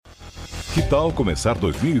Que tal começar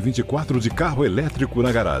 2024 de carro elétrico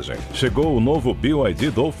na garagem? Chegou o novo BYD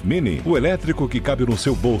Dolph Mini, o elétrico que cabe no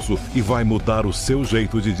seu bolso e vai mudar o seu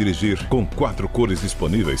jeito de dirigir. Com 4 cores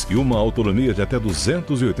disponíveis e uma autonomia de até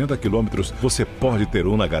 280 km, você pode ter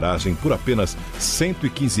um na garagem por apenas R$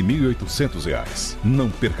 115.800. Não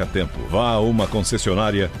perca tempo. Vá a uma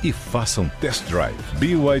concessionária e faça um test drive.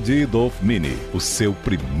 BYD Dolph Mini, o seu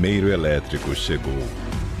primeiro elétrico chegou.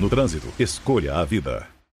 No trânsito, escolha a vida.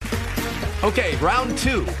 Okay, round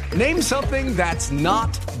 2. Name something that's not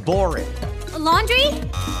boring. A laundry?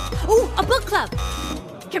 Ooh, a book club.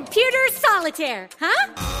 Computer solitaire,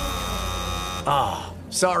 huh? Ah,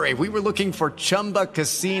 sorry, we were looking for Chumba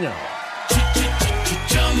Casino.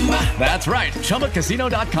 That's right,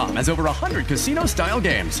 ChumbaCasino.com has over 100 casino-style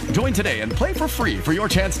games. Join today and play for free for your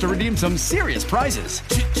chance to redeem some serious prizes.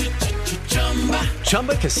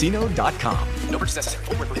 ChumbaCasino.com. No purchase necessary.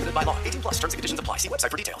 Void where prohibited by law. 18+. Terms and conditions apply. See website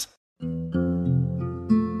for details.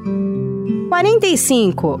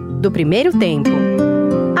 45 do primeiro tempo.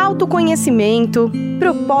 Autoconhecimento,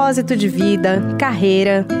 propósito de vida,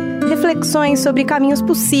 carreira, reflexões sobre caminhos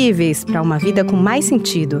possíveis para uma vida com mais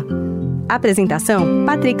sentido. Apresentação: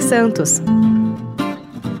 Patrick Santos.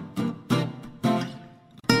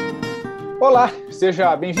 Olá,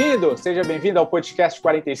 seja bem-vindo, seja bem-vinda ao podcast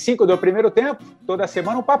 45 do Primeiro Tempo. Toda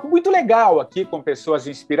semana um papo muito legal aqui com pessoas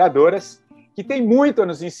inspiradoras que têm muito a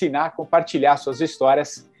nos ensinar, compartilhar suas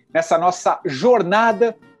histórias nessa nossa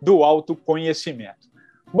jornada do autoconhecimento.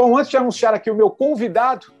 Bom, antes de anunciar aqui o meu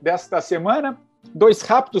convidado desta semana, 2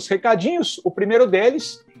 rápidos recadinhos. O primeiro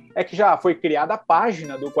deles é que já foi criada a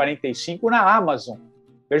página do 45 na Amazon.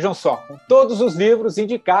 Vejam só, com todos os livros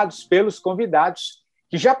indicados pelos convidados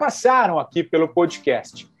que já passaram aqui pelo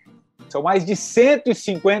podcast. São mais de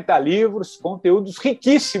 150 livros, conteúdos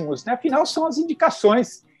riquíssimos, né? Afinal, são as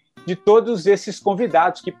indicações de todos esses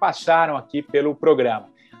convidados que passaram aqui pelo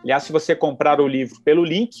programa. Aliás, se você comprar o livro pelo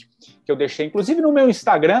link, que eu deixei inclusive no meu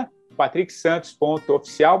Instagram,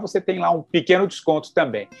 patricksantos.oficial, você tem lá um pequeno desconto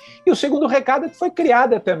também. E o segundo recado é que foi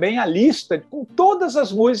criada também a lista com todas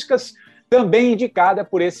as músicas também indicada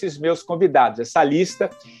por esses meus convidados. Essa lista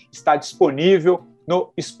está disponível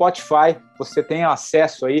no Spotify, você tem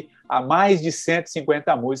acesso aí a mais de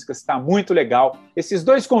 150 músicas, está muito legal. Esses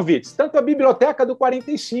 2 convites, tanto a Biblioteca do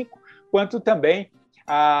 45, quanto também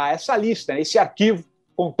essa lista, esse arquivo,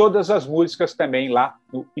 com todas as músicas também lá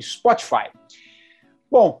no Spotify.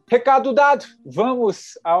 Bom, recado dado,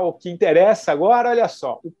 vamos ao que interessa agora. Olha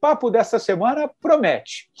só, o papo dessa semana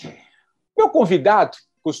promete. Meu convidado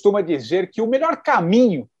costuma dizer que o melhor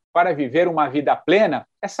caminho para viver uma vida plena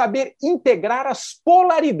é saber integrar as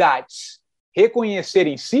polaridades, reconhecer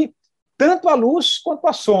em si tanto a luz quanto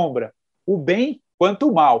a sombra, o bem quanto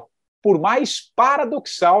o mal, por mais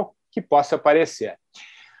paradoxal que possa parecer.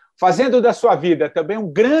 Fazendo da sua vida também um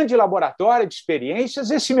grande laboratório de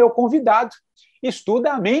experiências, esse meu convidado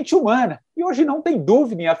estuda a mente humana e hoje não tem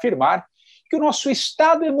dúvida em afirmar que o nosso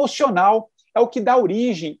estado emocional é o que dá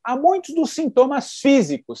origem a muitos dos sintomas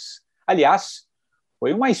físicos. Aliás,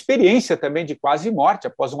 foi uma experiência também de quase morte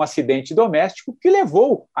após um acidente doméstico que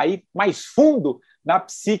levou aí mais fundo na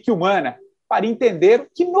psique humana para entender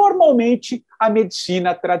que normalmente a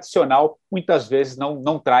medicina tradicional muitas vezes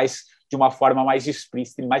não traz de uma forma mais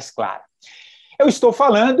explícita e mais clara. Eu estou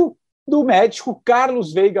falando do médico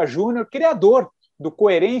Carlos Veiga Júnior, criador do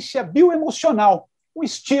Coerência Bioemocional, um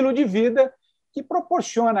estilo de vida que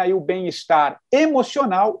proporciona aí o bem-estar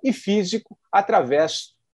emocional e físico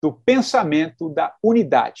através do pensamento da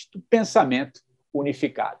unidade, do pensamento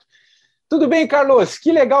unificado. Tudo bem, Carlos?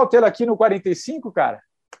 Que legal tê-lo aqui no 45, cara.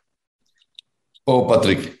 Ô,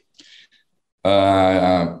 Patrick,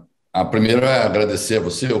 a primeira é agradecer a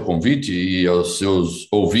você o convite e aos seus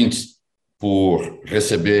ouvintes por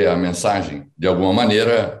receber a mensagem. De alguma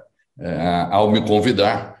maneira, ao me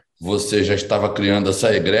convidar, você já estava criando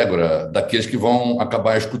essa egrégora daqueles que vão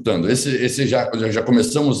acabar escutando. Esse já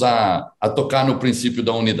começamos a tocar no princípio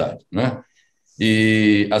da unidade, né?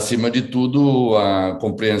 E, acima de tudo, a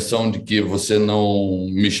compreensão de que você não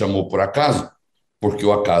me chamou por acaso, porque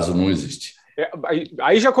o acaso não existe.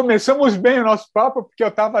 Aí já começamos bem o nosso papo, porque eu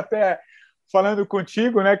estava até falando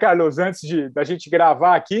contigo, né, Carlos, antes da gente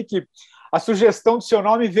gravar aqui, que a sugestão do seu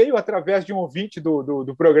nome veio através de um ouvinte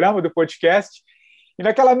do programa, do podcast, e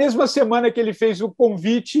naquela mesma semana que ele fez o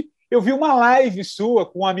convite, eu vi uma live sua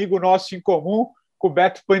com um amigo nosso em comum, com o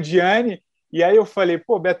Beto Pandiani, e aí eu falei,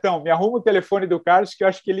 pô, Betão, me arruma o telefone do Carlos, que eu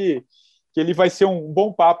acho que ele vai ser um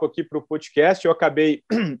bom papo aqui para o podcast. Eu acabei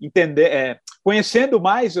conhecendo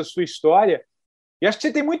mais a sua história, e acho que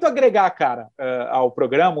você tem muito a agregar, cara, ao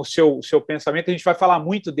programa, o seu pensamento. A gente vai falar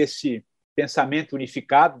muito desse pensamento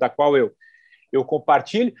unificado, da qual eu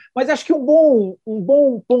compartilho, mas acho que um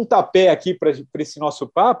bom pontapé aqui para esse nosso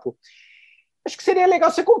papo, acho que seria legal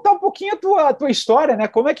você contar um pouquinho a tua história, né?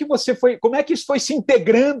 Como é que isso foi se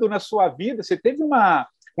integrando na sua vida? Você teve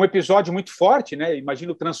um episódio muito forte, né?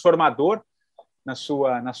 Imagino transformador na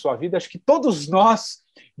sua vida. Acho que todos nós,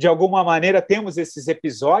 de alguma maneira, temos esses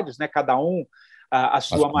episódios, né? Cada um a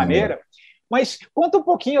sua maneira. Mas conta um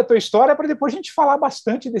pouquinho a tua história para depois a gente falar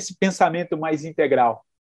bastante desse pensamento mais integral.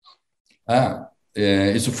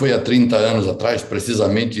 Isso foi há 30 anos atrás,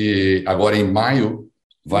 precisamente agora em maio,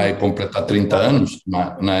 vai completar 30 anos.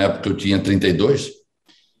 Na época eu tinha 32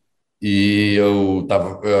 e eu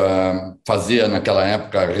fazia naquela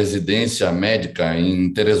época residência médica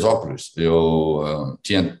em Teresópolis. Eu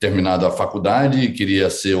tinha terminado a faculdade e queria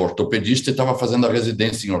ser ortopedista e estava fazendo a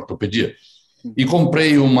residência em ortopedia. E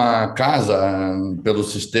comprei uma casa pelo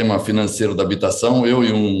sistema financeiro da habitação. Eu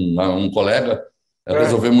e um colega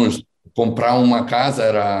resolvemos comprar uma casa.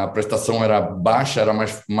 A prestação era baixa, era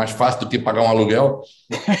mais fácil do que pagar um aluguel.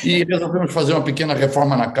 E resolvemos fazer uma pequena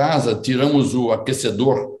reforma na casa. Tiramos o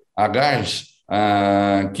aquecedor a gás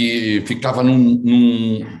que ficava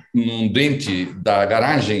num dente da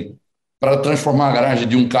garagem para transformar a garagem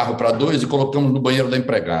de um carro para dois e colocamos no banheiro da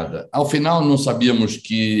empregada. Ao final, não sabíamos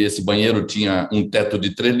que esse banheiro tinha um teto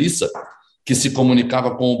de treliça que se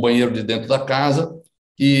comunicava com o banheiro de dentro da casa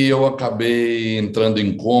e eu acabei entrando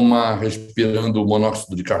em coma, respirando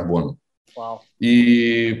monóxido de carbono. Uau.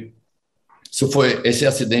 E esse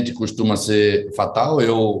acidente costuma ser fatal.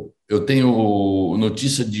 Eu tenho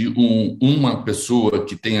notícia de uma pessoa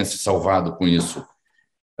que tenha se salvado com isso.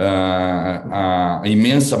 A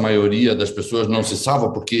imensa maioria das pessoas não se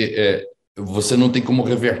salva porque você não tem como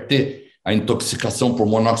reverter a intoxicação por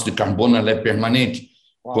monóxido de carbono, ela é permanente.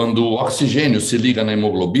 Uau. Quando o oxigênio se liga na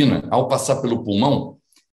hemoglobina, ao passar pelo pulmão,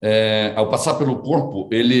 ao passar pelo corpo,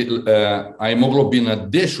 a hemoglobina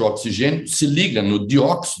deixa o oxigênio, se liga no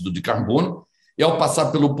dióxido de carbono e, ao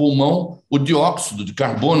passar pelo pulmão, o dióxido de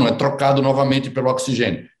carbono é trocado novamente pelo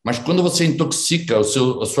oxigênio. Mas quando você intoxica a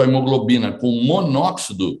sua hemoglobina com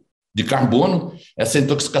monóxido de carbono, essa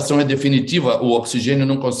intoxicação é definitiva, o oxigênio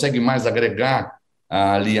não consegue mais agregar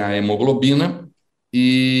ali a hemoglobina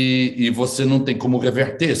e você não tem como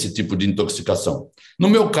reverter esse tipo de intoxicação. No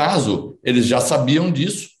meu caso, eles já sabiam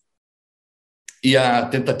disso e a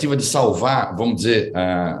tentativa de salvar, vamos dizer,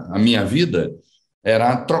 a minha vida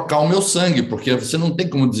era trocar o meu sangue, porque você não tem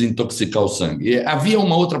como desintoxicar o sangue. E havia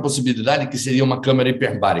uma outra possibilidade que seria uma câmara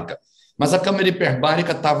hiperbárica. Mas a câmara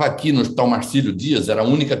hiperbárica estava aqui no Hospital Marcílio Dias, era a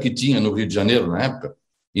única que tinha no Rio de Janeiro na época,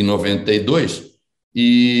 em 92,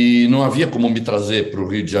 e não havia como me trazer para o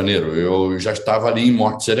Rio de Janeiro. Eu já estava ali em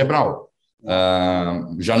morte cerebral.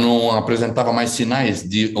 Já não apresentava mais sinais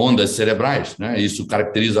de ondas cerebrais, né? Isso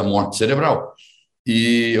caracteriza a morte cerebral.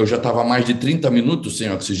 E eu já estava há mais de 30 minutos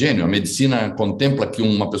sem oxigênio. A medicina contempla que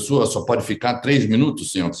uma pessoa só pode ficar 3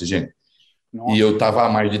 minutos sem oxigênio. Nossa. E eu estava há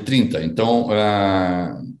mais de 30. Então,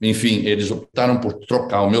 enfim, eles optaram por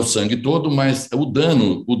trocar o meu sangue todo, mas o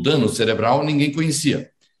dano cerebral ninguém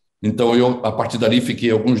conhecia. Então, eu, a partir dali,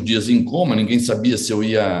 fiquei alguns dias em coma, ninguém sabia se eu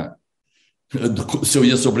ia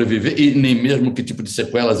sobreviver e nem mesmo que tipo de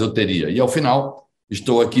sequelas eu teria. E, ao final,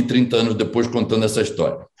 estou aqui 30 anos depois contando essa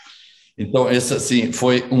história. Então, esse assim,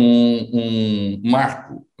 foi um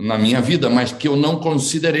marco na minha vida, mas que eu não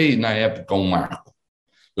considerei na época um marco.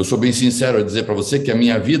 Eu sou bem sincero a dizer para você que a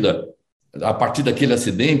minha vida, a partir daquele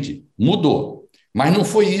acidente, mudou. Mas não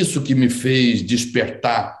foi isso que me fez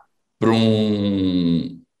despertar para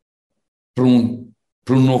um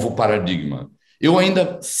novo paradigma. Eu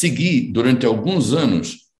ainda segui, durante alguns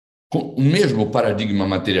anos, com o mesmo paradigma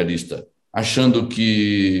materialista, achando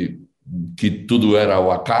que tudo era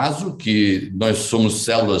ao acaso, que nós somos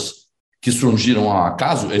células que surgiram ao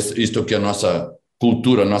acaso. Isto é o que a nossa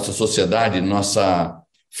cultura, nossa sociedade, nossa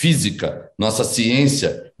física, nossa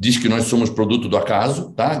ciência diz que nós somos produto do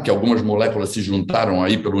acaso, tá? Que algumas moléculas se juntaram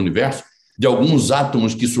aí pelo universo, de alguns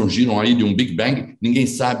átomos que surgiram aí de um Big Bang. Ninguém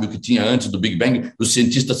sabe o que tinha antes do Big Bang. Os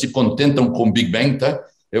cientistas se contentam com o Big Bang, tá?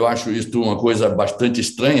 Eu acho isso uma coisa bastante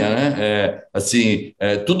estranha, né?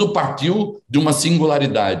 Tudo partiu de uma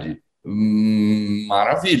singularidade.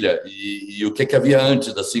 Maravilha. E o que havia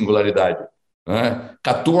antes da singularidade?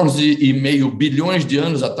 14,5 bilhões de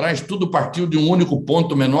anos atrás, tudo partiu de um único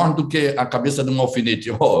ponto menor do que a cabeça de um alfinete.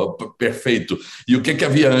 Oh, perfeito. E o que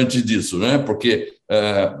havia antes disso? Né? Porque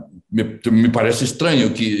me parece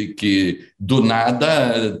estranho que do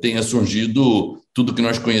nada tenha surgido tudo que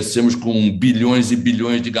nós conhecemos com bilhões e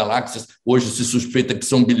bilhões de galáxias. Hoje se suspeita que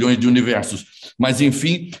são bilhões de universos. Mas,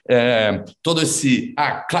 enfim, todo esse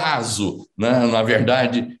acaso, né, na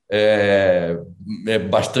verdade, é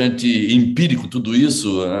bastante empírico tudo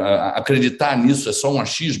isso. Acreditar nisso é só um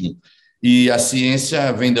achismo. E a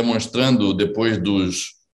ciência vem demonstrando, depois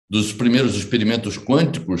dos primeiros experimentos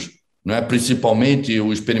quânticos, né, principalmente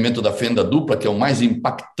o experimento da fenda dupla, que é o mais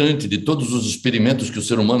impactante de todos os experimentos que o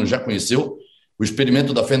ser humano já conheceu. O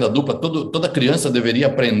experimento da fenda dupla, toda criança deveria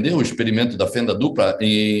aprender o experimento da fenda dupla,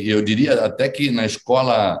 e eu diria até que na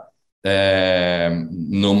escola,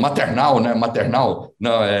 no maternal, né? Maternal,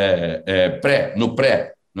 não, no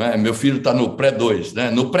pré, né? Meu filho está no pré-2, né?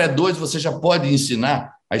 No pré-2 você já pode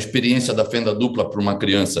ensinar a experiência da fenda dupla para uma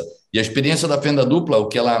criança. E a experiência da fenda dupla, o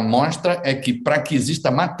que ela mostra é que para que exista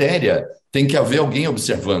matéria, tem que haver alguém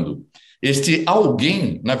observando. Este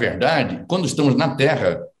alguém, na verdade, quando estamos na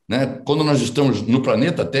Terra, né, quando nós estamos no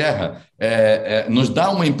planeta Terra, nos dá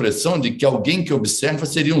uma impressão de que alguém que observa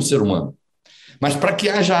seria um ser humano. Mas para que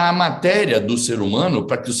haja a matéria do ser humano,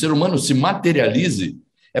 para que o ser humano se materialize,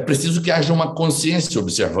 é preciso que haja uma consciência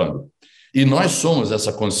observando. E nós somos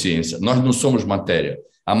essa consciência, nós não somos matéria.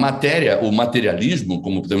 A matéria, o materialismo,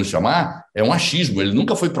 como podemos chamar, é um achismo, ele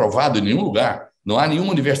nunca foi provado em nenhum lugar. Não há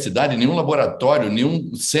nenhuma universidade, nenhum laboratório,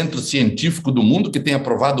 nenhum centro científico do mundo que tenha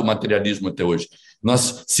provado o materialismo até hoje.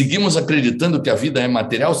 Nós seguimos acreditando que a vida é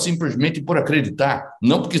material simplesmente por acreditar,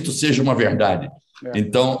 não porque isso seja uma verdade.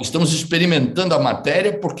 Então, estamos experimentando a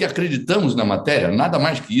matéria porque acreditamos na matéria, nada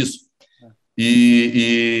mais que isso.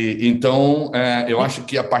 Então, eu acho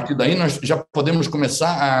que a partir daí nós já podemos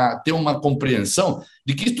começar a ter uma compreensão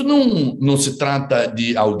de que isso não se trata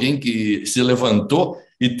de alguém que se levantou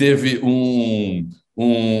e teve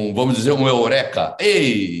vamos dizer, um eureka.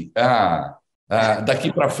 Ei,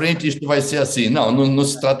 daqui para frente isto vai ser assim. Não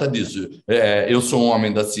se trata disso. Eu sou um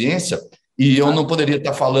homem da ciência e eu não poderia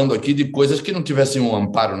estar falando aqui de coisas que não tivessem um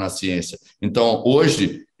amparo na ciência. Então,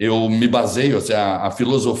 hoje, eu me baseio, a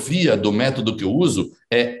filosofia do método que eu uso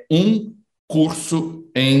é um curso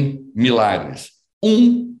em milagres.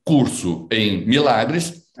 Um curso em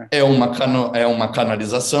milagres é uma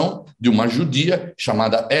canalização de uma judia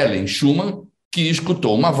chamada Ellen Schumann, que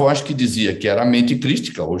escutou uma voz que dizia que era a mente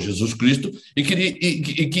crística, ou Jesus Cristo, e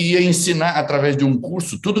que ia ensinar através de um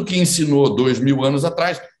curso tudo que ensinou 2000 anos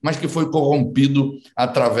atrás, mas que foi corrompido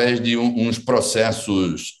através de uns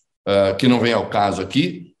processos que não vem ao caso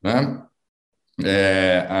aqui, né?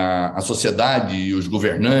 A sociedade e os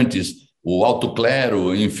governantes, o alto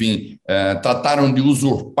clero, enfim, trataram de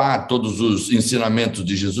usurpar todos os ensinamentos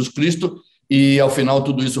de Jesus Cristo, e, ao final,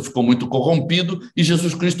 tudo isso ficou muito corrompido, e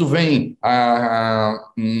Jesus Cristo vem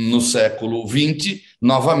no século XX,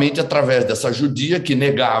 novamente, através dessa judia que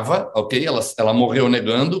negava, ok? Ela morreu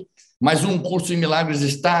negando, mas um curso em milagres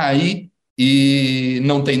está aí e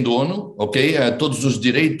não tem dono, ok? Todos os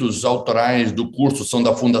direitos autorais do curso são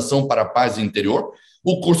da Fundação para a Paz Interior.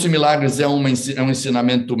 O curso em milagres é um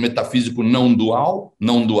ensinamento metafísico não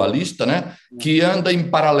dualista, né? Que anda em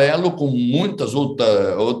paralelo com muitas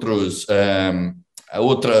outras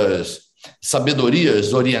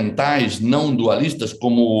sabedorias orientais não dualistas,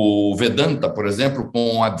 como o Vedanta, por exemplo,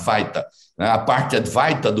 com o Advaita. A parte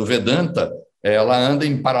Advaita do Vedanta, ela anda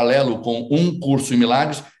em paralelo com um curso em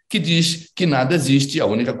milagres que diz que nada existe, a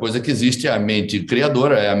única coisa que existe é a mente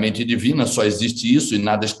criadora, é a mente divina, só existe isso e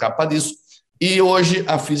nada escapa disso. E hoje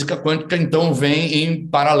a física quântica, então, vem em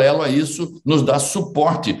paralelo a isso, nos dá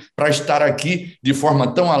suporte para estar aqui de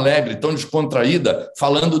forma tão alegre, tão descontraída,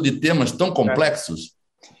 falando de temas tão complexos.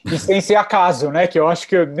 E sem ser acaso, né? Que eu acho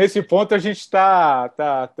que nesse ponto a gente está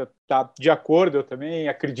de acordo, eu também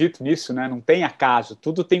acredito nisso, né? Não tem acaso,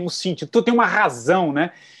 tudo tem um sentido, tudo tem uma razão,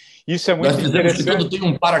 né? Isso é muito interessante. Que tudo tem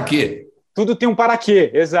um para quê. Tudo tem um para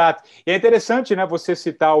quê, exato. E é interessante, né, você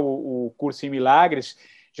citar o curso em milagres.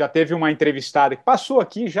 Já teve uma entrevistada que passou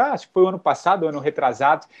aqui já, acho que foi o ano passado, o ano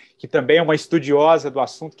retrasado, que também é uma estudiosa do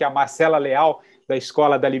assunto, que é a Marcela Leal, da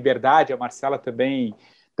Escola da Liberdade. A Marcela também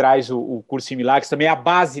traz o curso em milagres, também é a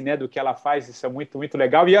base, né, do que ela faz. Isso é muito, muito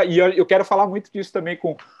legal. E eu quero falar muito disso também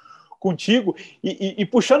contigo. E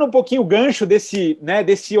puxando um pouquinho o gancho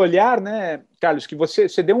desse olhar, né, Carlos, que você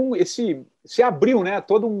deu você abriu, né,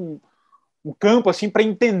 todo um campo assim para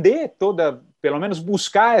entender pelo menos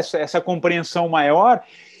buscar essa compreensão maior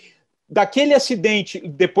daquele acidente.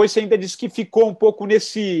 Depois você ainda disse que ficou um pouco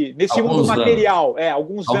nesse mundo material.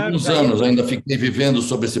 Alguns anos ainda fiquei vivendo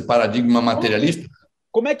sobre esse paradigma materialista.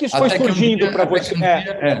 Como é que isso foi surgindo para você?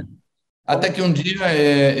 Até que um dia,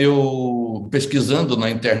 eu pesquisando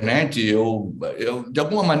na internet, eu de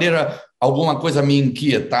alguma maneira, alguma coisa me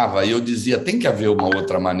inquietava, e eu dizia, tem que haver uma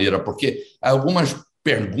outra maneira, porque algumas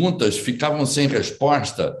perguntas ficavam sem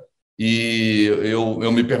resposta. E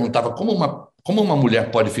eu me perguntava como Como uma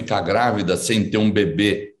mulher pode ficar grávida sem ter um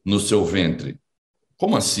bebê no seu ventre?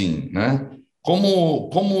 Como assim, né?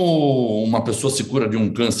 Como uma pessoa se cura de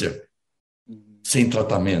um câncer sem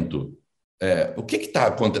tratamento? O que está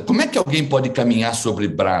acontecendo? Como é que alguém pode caminhar sobre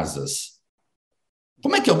brasas?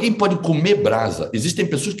 Como é que alguém pode comer brasa? Existem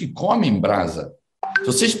pessoas que comem brasa. Se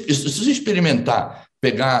você experimentar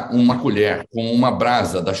pegar uma colher com uma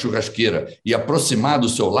brasa da churrasqueira e aproximar do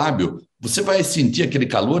seu lábio, você vai sentir aquele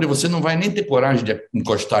calor e você não vai nem ter coragem de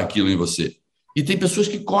encostar aquilo em você. E tem pessoas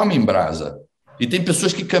que comem brasa. E tem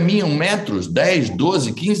pessoas que caminham metros, 10,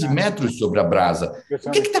 12, 15 metros sobre a brasa. O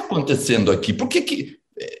que está acontecendo aqui? Por que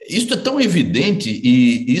isso é tão evidente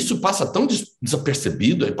e isso passa tão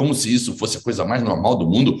desapercebido? É como se isso fosse a coisa mais normal do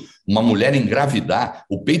mundo. Uma mulher engravidar,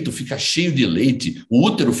 o peito fica cheio de leite, o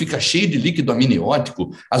útero fica cheio de líquido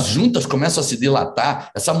amniótico, as juntas começam a se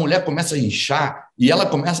dilatar, essa mulher começa a inchar e ela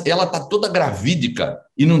está toda gravídica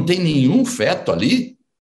e não tem nenhum feto ali.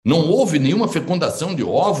 Não houve nenhuma fecundação de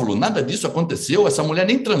óvulo, nada disso aconteceu, essa mulher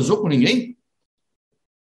nem transou com ninguém. O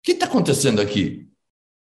que está acontecendo aqui?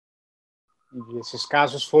 E esses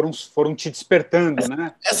casos foram te despertando,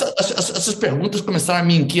 né? Essas perguntas começaram a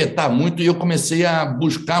me inquietar muito e eu comecei a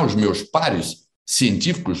buscar os meus pares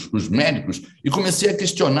científicos, os médicos, e comecei a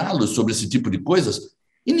questioná-los sobre esse tipo de coisas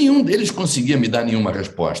e nenhum deles conseguia me dar nenhuma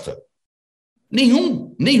resposta.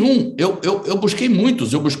 Nenhum. Eu busquei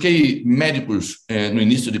muitos. Eu busquei médicos no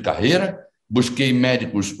início de carreira, busquei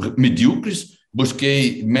médicos medíocres,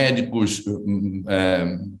 busquei médicos,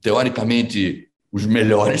 teoricamente, os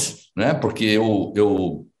melhores, né? Porque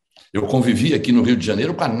eu convivi aqui no Rio de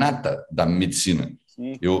Janeiro com a nata da medicina.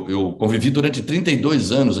 Eu convivi durante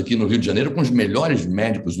 32 anos aqui no Rio de Janeiro com os melhores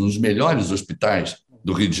médicos, nos melhores hospitais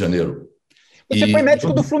do Rio de Janeiro. Você foi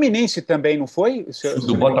médico do Fluminense também, não foi?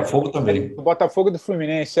 Do Botafogo também. Do Botafogo e do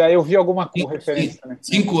Fluminense. Aí eu vi alguma referência também.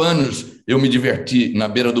 5 anos eu me diverti na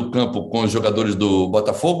beira do campo com os jogadores do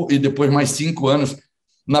Botafogo e depois mais 5 anos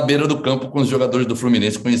na beira do campo com os jogadores do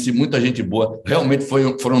Fluminense. Conheci muita gente boa. Realmente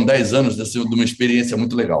foram 10 anos de uma experiência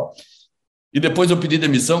muito legal. E depois eu pedi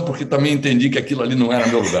demissão porque também entendi que aquilo ali não era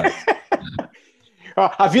meu lugar.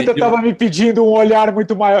 A vida estava me pedindo um olhar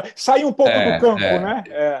muito maior. Sai um pouco do campo, né?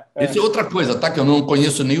 Isso é outra coisa, tá? Que eu não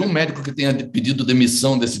conheço nenhum médico que tenha pedido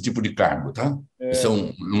demissão desse tipo de cargo, tá? Isso é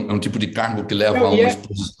um tipo de cargo que leva a uma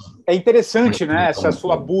exposição. É interessante, né? Essa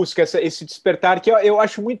sua busca, esse despertar, que eu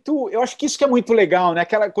acho muito. Eu acho que isso que é muito legal, né?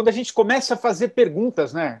 Quando a gente começa a fazer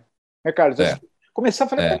perguntas, né, Carlos? Começar a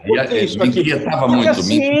falar, por que isso aqui? Porque a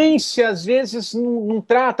ciência, às vezes, não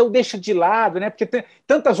trata ou deixa de lado, né? Porque tem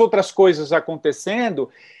tantas outras coisas acontecendo,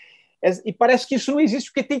 e parece que isso não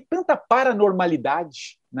existe, porque tem tanta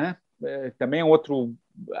paranormalidade, né? Também é um outro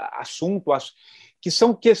assunto, que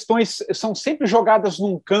são questões, são sempre jogadas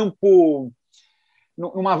num campo,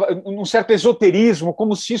 num certo esoterismo,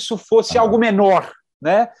 como se isso fosse algo menor,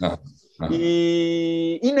 né?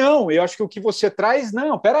 E não, eu acho que o que você traz,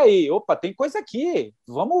 não, peraí, opa, tem coisa aqui,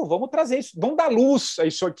 vamos trazer isso, vamos dar luz a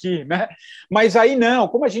isso aqui, né? Mas aí não,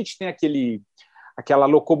 como a gente tem aquela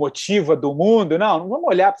locomotiva do mundo, não vamos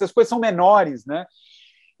olhar, porque essas coisas são menores, né?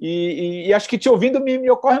 E acho que te ouvindo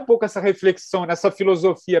me ocorre um pouco essa reflexão, nessa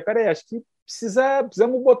filosofia, peraí, acho que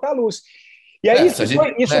precisamos botar luz. E aí isso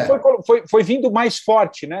foi vindo mais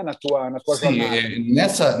forte, né, na tua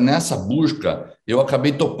jornada. Nessa busca, eu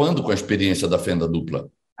acabei topando com a experiência da fenda dupla.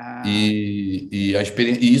 E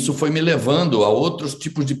isso foi me levando a outros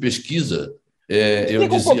tipos de pesquisa.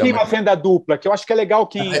 Explica um pouquinho a fenda dupla, que eu acho que é legal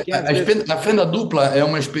a fenda dupla é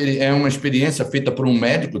uma experiência feita por um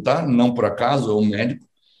médico, tá? Não por acaso, um médico,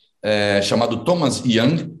 chamado Thomas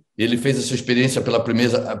Young. Ele fez essa experiência pela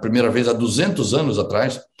primeira vez há 200 anos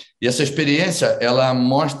atrás, e essa experiência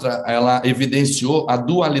ela evidenciou a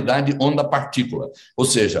dualidade onda-partícula. Ou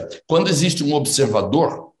seja, quando existe um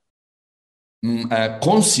observador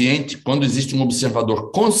consciente,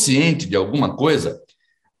 de alguma coisa,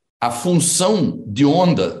 a função de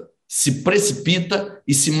onda se precipita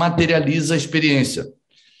e se materializa a experiência.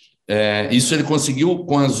 Isso ele conseguiu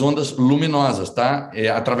com as ondas luminosas, tá?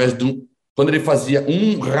 Através quando ele fazia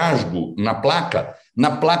um rasgo na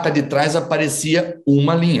placa de trás aparecia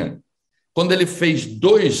uma linha. Quando ele fez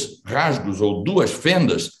 2 rasgos ou 2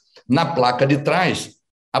 fendas, na placa de trás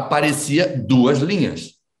aparecia 2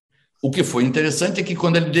 linhas. O que foi interessante é que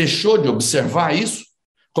quando ele deixou de observar isso,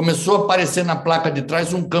 começou a aparecer na placa de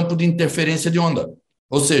trás um campo de interferência de onda.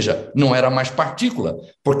 Ou seja, não era mais partícula,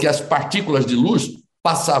 porque as partículas de luz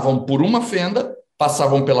passavam por uma fenda,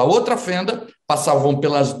 passavam pela outra fenda, passavam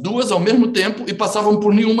pelas 2 ao mesmo tempo e passavam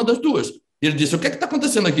por nenhuma das 2. Ele disse, o que é que está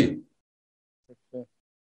acontecendo aqui?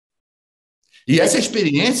 E essa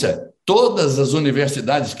experiência todas as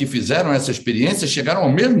universidades que fizeram essa experiência chegaram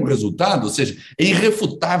ao mesmo resultado, ou seja, é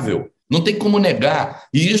irrefutável, não tem como negar.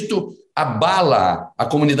 E isto abala a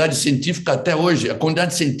comunidade científica até hoje. A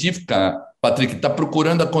comunidade científica, Patrick, está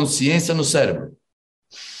procurando a consciência no cérebro.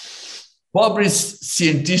 Pobres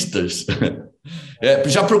cientistas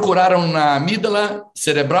já procuraram na amígdala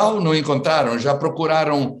cerebral, não encontraram. Já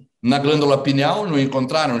procuraram na glândula pineal, não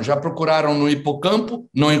encontraram. Já procuraram no hipocampo,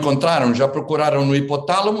 não encontraram. Já procuraram no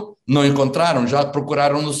hipotálamo, não encontraram. Já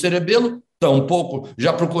procuraram no cerebelo, tampouco.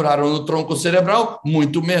 Já procuraram no tronco cerebral,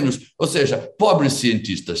 muito menos. Ou seja, pobres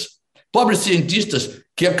cientistas. Pobres cientistas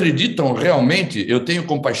que acreditam realmente, eu tenho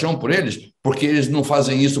compaixão por eles, porque eles não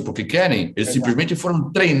fazem isso porque querem, eles simplesmente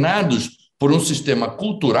foram treinados por um sistema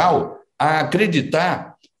cultural a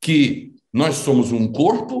acreditar que nós somos um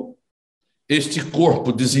corpo, este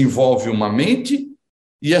corpo desenvolve uma mente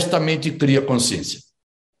e esta mente cria consciência.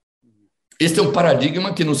 Este é um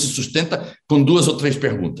paradigma que não se sustenta com 2 ou 3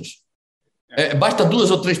 perguntas. Basta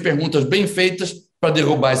 2 ou 3 perguntas bem feitas para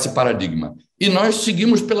derrubar esse paradigma. E nós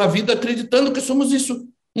seguimos pela vida acreditando que somos isso,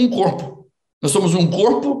 um corpo. Nós somos um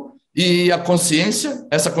corpo e a consciência,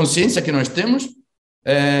 essa consciência que nós temos,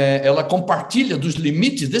 ela compartilha dos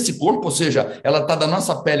limites desse corpo, ou seja, ela está da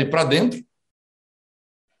nossa pele para dentro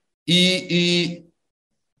e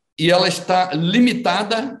ela está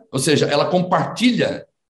limitada, ou seja, ela compartilha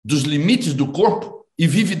dos limites do corpo e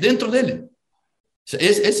vive dentro dele.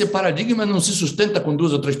 Esse paradigma não se sustenta com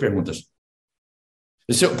 2 ou 3 perguntas.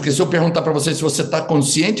 Porque se eu perguntar para você se você está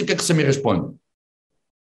consciente, o que é que você me responde?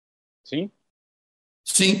 Sim.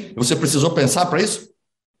 Sim. Você precisou pensar para isso?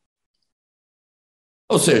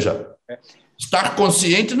 Ou seja, estar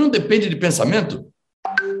consciente não depende de pensamento.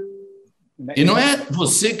 E não é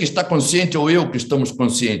você que está consciente ou eu que estamos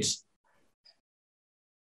conscientes.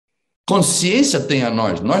 Consciência tem a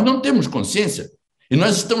nós. Nós não temos consciência. E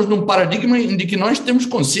nós estamos num paradigma em que nós temos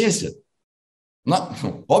consciência.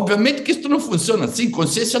 Obviamente que isso não funciona assim.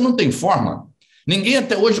 Consciência não tem forma. Ninguém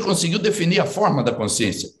até hoje conseguiu definir a forma da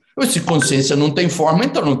consciência. Se consciência não tem forma,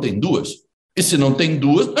 então não tem 2. E se não tem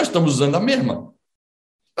 2, nós estamos usando a mesma.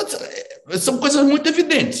 São coisas muito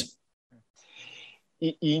evidentes.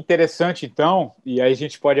 E interessante, então, e aí a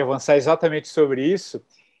gente pode avançar exatamente sobre isso,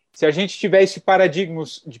 se a gente tiver esse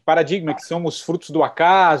paradigma que somos frutos do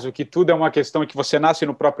acaso, que tudo é uma questão que você nasce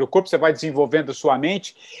no próprio corpo, você vai desenvolvendo sua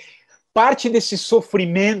mente, parte desse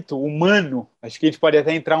sofrimento humano, acho que a gente pode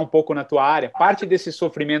até entrar um pouco na tua área, parte desse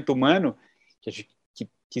sofrimento humano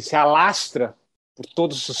que se alastra por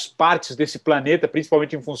todas as partes desse planeta,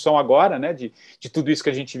 principalmente em função agora, né, de tudo isso que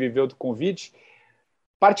a gente viveu do Covid,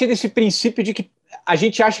 parte desse princípio de que a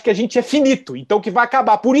gente acha que a gente é finito, então que vai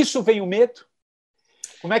acabar. Por isso vem o medo.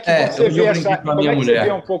 Como é que você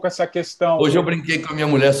vê um pouco essa questão? Hoje eu brinquei com a minha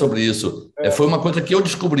mulher sobre isso. Foi uma coisa que eu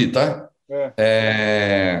descobri, tá?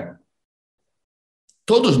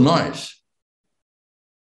 Todos nós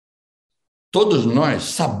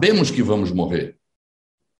sabemos que vamos morrer,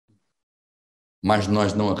 mas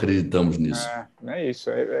nós não acreditamos nisso.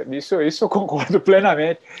 Isso eu concordo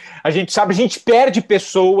plenamente. A gente sabe, a gente perde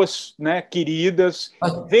pessoas, né, queridas,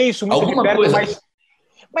 vê isso muito de perto,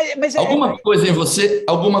 mas alguma coisa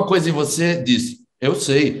em você disse, eu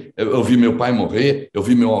sei, eu vi meu pai morrer, eu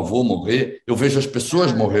vi meu avô morrer, eu vejo as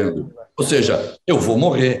pessoas morrendo. Ou seja, eu vou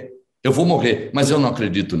morrer, mas eu não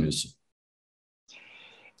acredito nisso.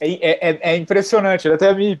 É impressionante,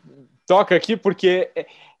 até me toca aqui, porque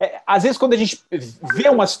às vezes quando a gente vê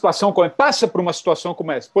uma situação, passa por uma situação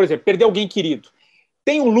como essa, por exemplo, perder alguém querido,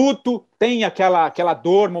 tem um luto, tem aquela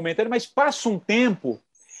dor momentânea, mas passa um tempo,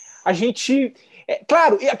 a gente...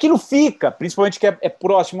 claro, aquilo fica, principalmente que é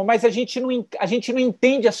próximo, mas a gente não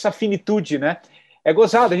entende essa finitude, né? É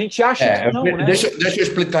gozado, a gente acha que não, né? Deixa eu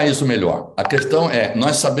explicar isso melhor. A questão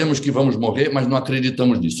nós sabemos que vamos morrer, mas não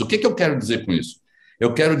acreditamos nisso. O que eu quero dizer com isso?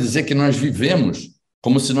 Eu quero dizer que nós vivemos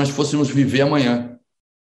como se nós fôssemos viver amanhã.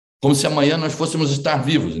 Como se amanhã nós fôssemos estar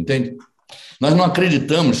vivos, entende? Nós não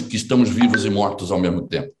acreditamos que estamos vivos e mortos ao mesmo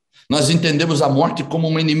tempo. Nós entendemos a morte como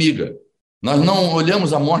uma inimiga. Nós não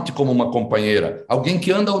olhamos a morte como uma companheira, alguém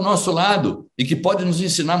que anda ao nosso lado e que pode nos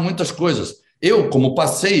ensinar muitas coisas. Eu, como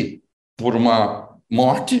passei por uma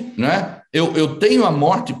morte, né? Eu tenho a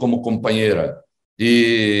morte como companheira.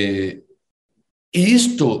 E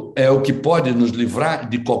isto é o que pode nos livrar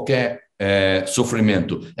de qualquer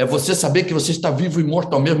sofrimento. É você saber que você está vivo e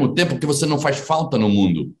morto ao mesmo tempo, que você não faz falta no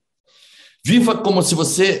mundo. Viva como se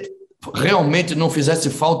você realmente não fizesse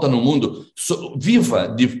falta no mundo. Viva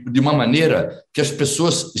de uma maneira que as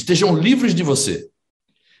pessoas estejam livres de você,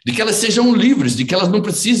 de que elas sejam livres, de que elas não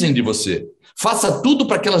precisem de você. Faça tudo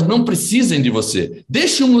para que elas não precisem de você.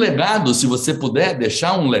 Deixe um legado, se você puder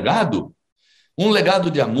deixar um legado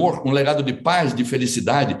de amor, um legado de paz, de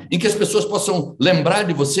felicidade, em que as pessoas possam lembrar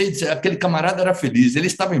de você e dizer, aquele camarada era feliz, ele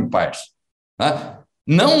estava em paz. Tá?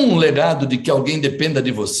 Não um legado de que alguém dependa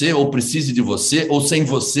de você, ou precise de você, ou sem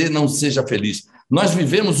você não seja feliz. Nós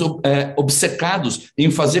vivemos obcecados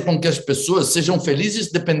em fazer com que as pessoas sejam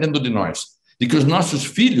felizes dependendo de nós. De que os nossos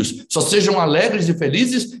filhos só sejam alegres e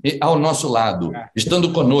felizes ao nosso lado,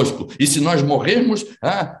 estando conosco. E se nós morrermos,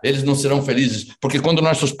 eles não serão felizes, porque quando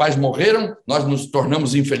nossos pais morreram, nós nos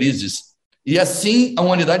tornamos infelizes. E assim a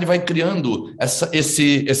humanidade vai criando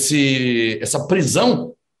essa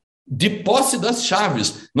prisão de posse das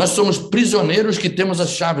chaves. Nós somos prisioneiros que temos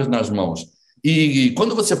as chaves nas mãos. E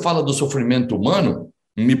quando você fala do sofrimento humano,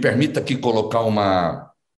 me permita aqui colocar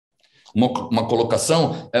uma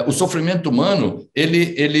colocação, o sofrimento humano,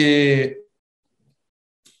 ele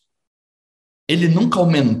nunca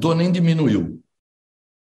aumentou nem diminuiu.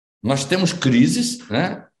 Nós temos crises,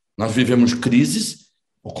 né? Nós vivemos crises,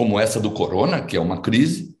 como essa do corona, que é uma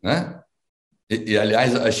crise, né?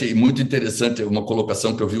 Aliás, achei muito interessante uma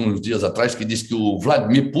colocação que eu vi uns dias atrás, que diz que o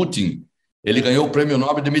Vladimir Putin, ele ganhou o Prêmio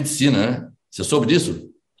Nobel de Medicina, né? Você soube disso?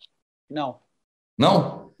 Não.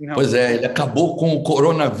 Não? Não. Pois é, ele acabou com o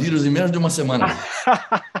coronavírus em menos de uma semana.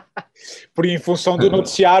 Em função do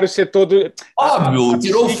noticiário ser todo... Óbvio,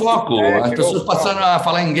 tirou o foco. As pessoas passaram a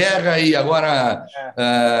falar em guerra e agora...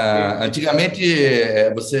 antigamente,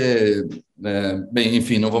 você... bem,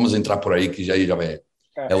 enfim, não vamos entrar por aí, que já vai...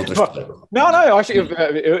 É outra história. Não,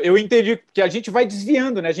 eu entendi que a gente vai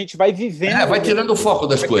desviando, né? A gente vai vivendo. Vai tirando o foco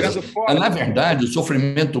das coisas. Na verdade, o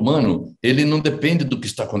sofrimento humano, ele não depende do que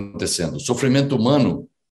está acontecendo. O sofrimento humano,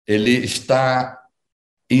 ele está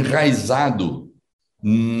enraizado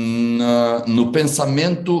no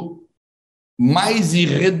pensamento mais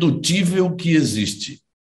irredutível que existe.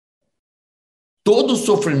 Todo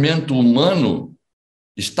sofrimento humano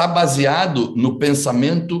está baseado no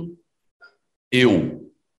pensamento eu.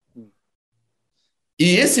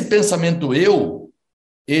 E esse pensamento eu,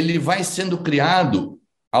 ele vai sendo criado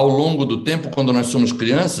ao longo do tempo, quando nós somos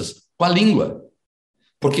crianças, com a língua.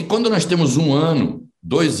 Porque quando nós temos 1 ano,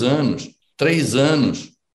 2 anos, 3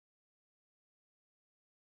 anos,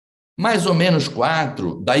 mais ou menos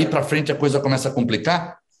 4, daí para frente a coisa começa a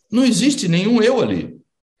complicar, não existe nenhum eu ali.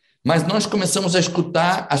 Mas nós começamos a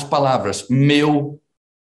escutar as palavras meu,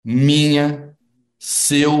 minha,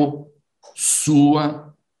 seu, sua,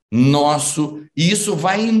 nosso, e isso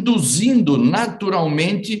vai induzindo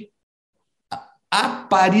naturalmente a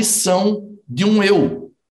aparição de um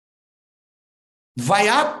eu. Vai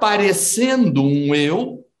aparecendo um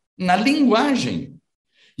eu na linguagem.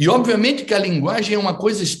 E, obviamente, que a linguagem é uma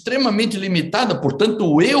coisa extremamente limitada, portanto,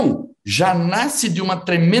 o eu já nasce de uma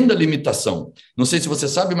tremenda limitação. Não sei se você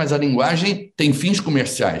sabe, mas a linguagem tem fins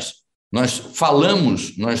comerciais. Nós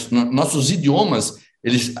falamos, nossos idiomas,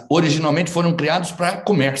 eles originalmente foram criados para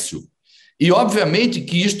comércio. E, obviamente,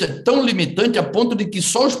 que isto é tão limitante a ponto de que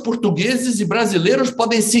só os portugueses e brasileiros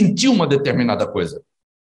podem sentir uma determinada coisa.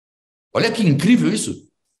 Olha que incrível isso.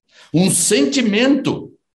 Um sentimento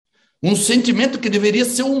que deveria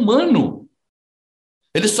ser humano.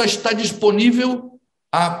 Ele só está disponível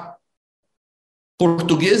a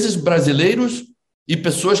portugueses, brasileiros e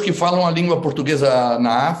pessoas que falam a língua portuguesa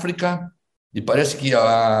na África, e parece que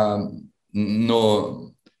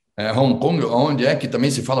no Hong Kong, onde é que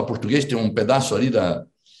também se fala português, tem um pedaço ali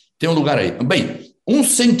tem um lugar aí. Bem, um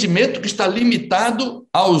sentimento que está limitado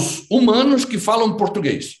aos humanos que falam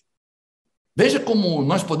português. Veja como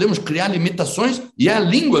nós podemos criar limitações, e é a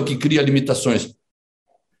língua que cria limitações.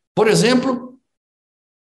 Por exemplo,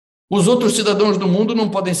 os outros cidadãos do mundo não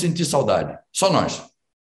podem sentir saudade, só nós.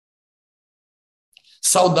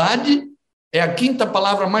 Saudade é a 5ª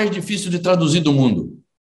palavra mais difícil de traduzir do mundo.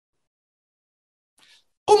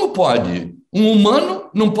 Como pode? Um humano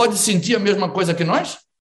não pode sentir a mesma coisa que nós?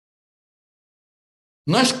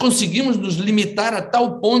 Nós conseguimos nos limitar a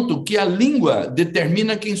tal ponto que a língua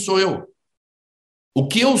determina quem sou eu. O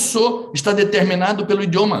que eu sou está determinado pelo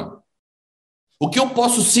idioma. O que eu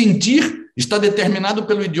posso sentir está determinado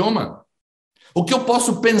pelo idioma. O que eu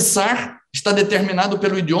posso pensar está determinado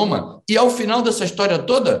pelo idioma. E ao final dessa história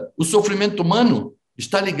toda, o sofrimento humano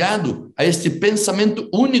está ligado a esse pensamento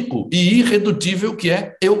único e irredutível que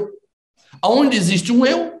é eu. Onde existe um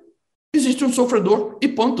eu, existe um sofredor e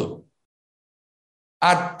ponto.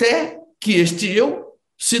 Até que este eu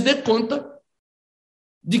se dê conta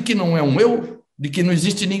de que não é um eu, de que não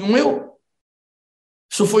existe nenhum eu.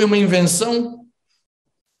 Isso foi uma invenção.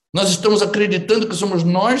 Nós estamos acreditando que somos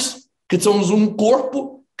nós, que somos um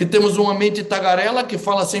corpo, que temos uma mente tagarela que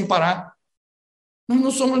fala sem parar. Nós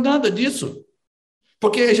não somos nada disso.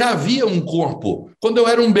 Porque já havia um corpo. Quando eu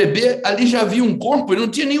era um bebê, ali já havia um corpo e não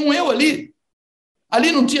tinha nenhum eu ali.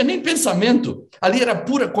 Ali não tinha nem pensamento. Ali era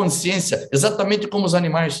pura consciência, exatamente como os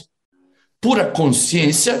animais. Pura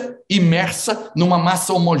consciência imersa numa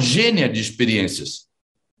massa homogênea de experiências.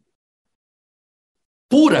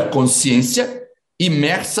 Pura consciência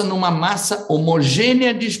imersa numa massa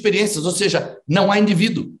homogênea de experiências, ou seja, não há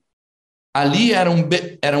indivíduo. Ali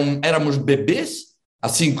éramos bebês,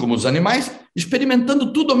 assim como os animais,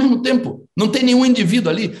 experimentando tudo ao mesmo tempo. Não tem nenhum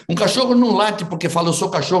indivíduo ali. Um cachorro não late porque fala, eu sou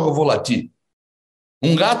cachorro, eu vou latir.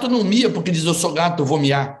 Um gato não mia porque diz, eu sou gato, eu vou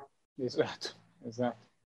miar. Exato.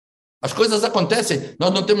 As coisas acontecem,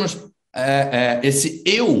 nós não temos... esse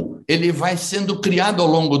eu, ele vai sendo criado ao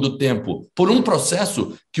longo do tempo por um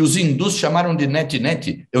processo que os hindus chamaram de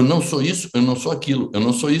net. Eu não sou isso, eu não sou aquilo. Eu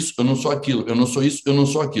não sou isso, eu não sou aquilo. Eu não sou isso, eu não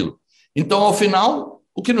sou aquilo. Então, ao final,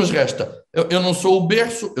 o que nos resta? Eu não sou o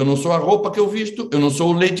berço, eu não sou a roupa que eu visto, eu não sou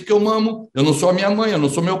o leite que eu mamo, eu não sou a minha mãe, eu não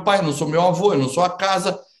sou meu pai, eu não sou meu avô, eu não sou a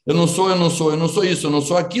casa, eu não sou isso, eu não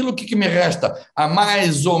sou aquilo. O que me resta? Há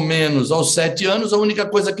mais ou menos aos 7 anos, a única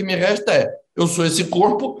coisa que me resta é eu sou esse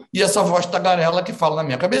corpo e essa voz tagarela que fala na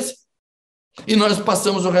minha cabeça. E nós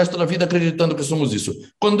passamos o resto da vida acreditando que somos isso.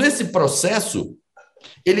 Quando esse processo,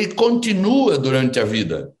 ele continua durante a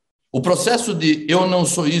vida, o processo de eu não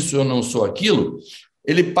sou isso, eu não sou aquilo,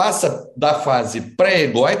 ele passa da fase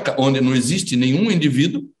pré-egóica, onde não existe nenhum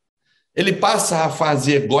indivíduo, ele passa à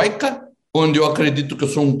fase egóica, onde eu acredito que eu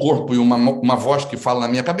sou um corpo e uma voz que fala na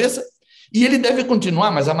minha cabeça, e ele deve continuar,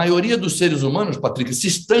 mas a maioria dos seres humanos, Patrick, se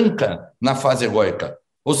estanca na fase egóica.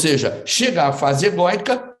 Ou seja, chega à fase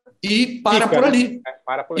egóica e para por ali.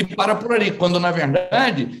 E para por ali, quando, na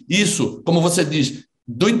verdade, isso, como você diz,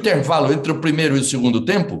 do intervalo entre o primeiro e o segundo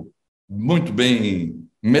tempo, muito bem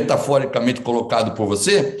metaforicamente colocado por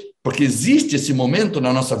você, porque existe esse momento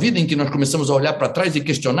na nossa vida em que nós começamos a olhar para trás e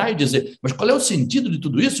questionar e dizer, mas qual é o sentido de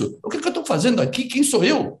tudo isso? O que eu estou fazendo aqui? Quem sou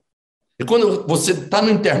eu? E quando você está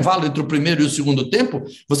no intervalo entre o primeiro e o segundo tempo,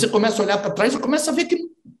 você começa a olhar para trás e começa a ver que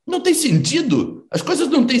não tem sentido, as coisas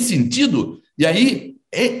não têm sentido. E aí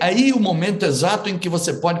é aí o momento exato em que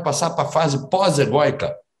você pode passar para a fase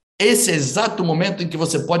pós-egóica. Esse é exato momento em que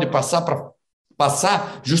você pode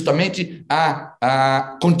passar justamente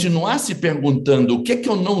a continuar se perguntando o que é que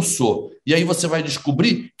eu não sou. E aí você vai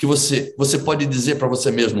descobrir que você pode dizer para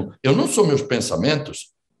você mesmo, eu não sou meus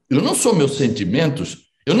pensamentos, eu não sou meus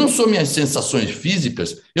sentimentos, eu não sou minhas sensações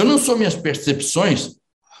físicas, eu não sou minhas percepções.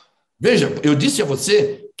 Veja, eu disse a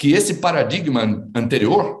você que esse paradigma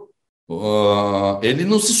anterior, ele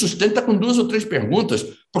não se sustenta com 2 ou 3 perguntas,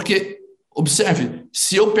 porque, observe,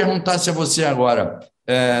 se eu perguntasse a você agora,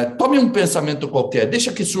 tome um pensamento qualquer,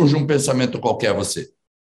 deixa que surja um pensamento qualquer a você.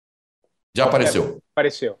 Já apareceu?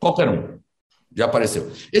 Apareceu. Qualquer um. Já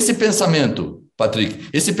apareceu. Esse pensamento, Patrick,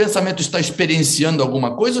 esse pensamento está experienciando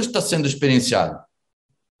alguma coisa ou está sendo experienciado?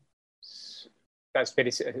 Está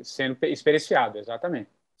sendo experienciado, exatamente.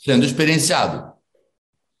 Sendo experienciado.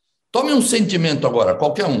 Tome um sentimento agora,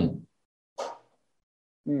 qualquer um.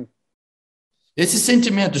 Esse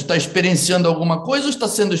sentimento está experienciando alguma coisa ou está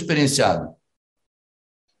sendo experienciado?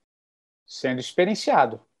 Sendo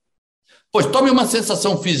experienciado. Pois tome uma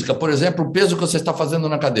sensação física, por exemplo, o peso que você está fazendo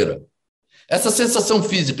na cadeira. Essa sensação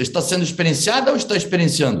física está sendo experienciada ou está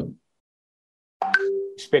experienciando?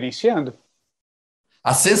 Experienciando.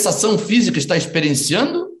 A sensação física está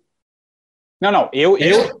experienciando? Não,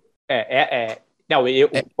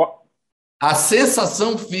 A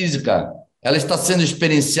sensação física, ela está sendo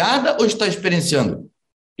experienciada ou está experienciando?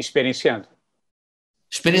 Experienciando.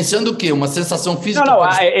 Experienciando o quê? Uma sensação física?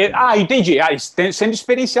 Entendi. Sendo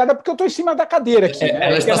experienciada porque eu estou em cima da cadeira aqui.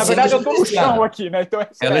 Né? Porque, na verdade, eu estou no chão aqui. Né? Então,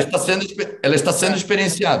 ela está sendo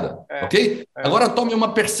experienciada. Ok? Agora tome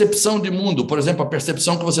uma percepção de mundo. Por exemplo, a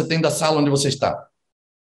percepção que você tem da sala onde você está.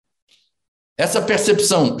 Essa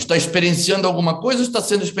percepção está experienciando alguma coisa ou está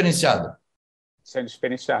sendo experienciada? Sendo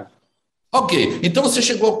experienciada. Ok. Então você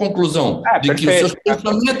chegou à conclusão de que os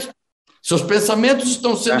seus pensamentos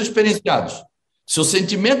estão sendo experienciados. Seus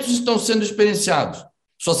sentimentos estão sendo experienciados.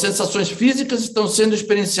 Suas sensações físicas estão sendo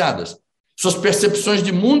experienciadas. Suas percepções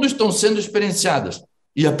de mundo estão sendo experienciadas.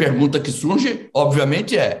 E a pergunta que surge,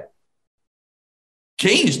 obviamente, é: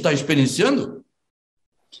 quem está experienciando?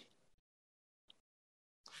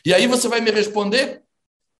 E aí você vai me responder: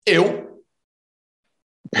 eu.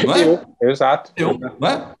 Não é? Eu, exato. Eu, não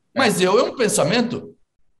é? Mas eu é um pensamento.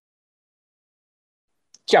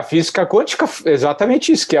 Que a física quântica,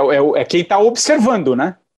 exatamente isso, que é quem está observando,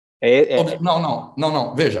 né?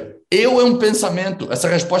 Não. Veja, eu é um pensamento. Essa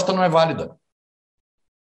resposta não é válida.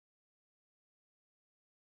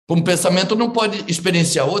 Um pensamento não pode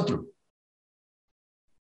experienciar outro.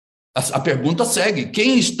 A pergunta segue: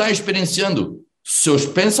 quem está experienciando seus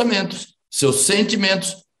pensamentos, seus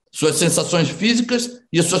sentimentos, suas sensações físicas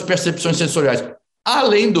e as suas percepções sensoriais?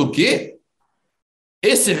 Além do que,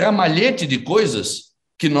 esse ramalhete de coisas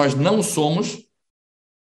que nós não somos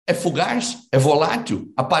é fugaz, é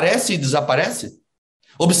volátil, aparece e desaparece.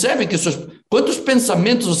 Observe que quantos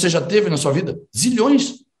pensamentos você já teve na sua vida?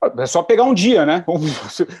 Zilhões. É só pegar um dia, né?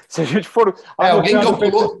 Se a gente for...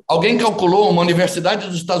 Alguém calculou, uma universidade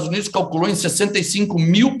dos Estados Unidos calculou em 65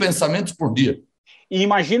 mil pensamentos por dia. E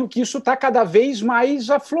imagino que isso está cada vez mais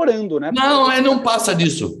aflorando, né? Não passa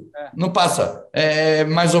disso. Não passa.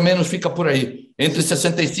 Mais ou menos fica por aí. Entre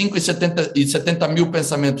 65 e 70 mil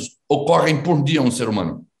pensamentos ocorrem por dia um ser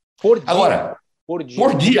humano. Por dia? Agora, por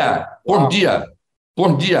dia.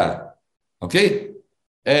 Ok?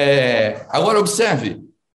 Agora, observe.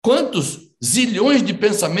 Quantos zilhões de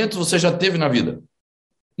pensamentos você já teve na vida?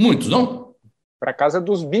 Muitos, não? Para casa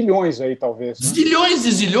dos bilhões aí, talvez. Né? Zilhões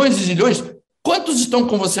e zilhões e zilhões. Quantos estão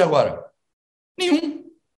com você agora? Nenhum.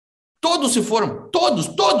 Todos se foram. Todos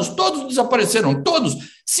desapareceram. Todos.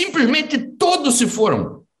 Simplesmente todos se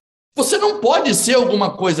foram. Você não pode ser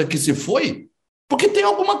alguma coisa que se foi, porque tem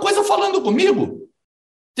alguma coisa falando comigo.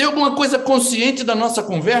 Tem alguma coisa consciente da nossa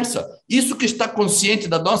conversa? Isso que está consciente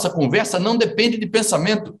da nossa conversa não depende de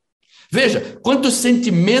pensamento. Veja, quantos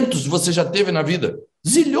sentimentos você já teve na vida?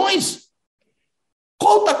 Zilhões.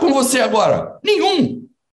 Qual está com você agora? Nenhum.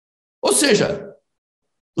 Ou seja,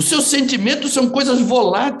 os seus sentimentos são coisas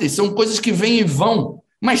voláteis, são coisas que vêm e vão.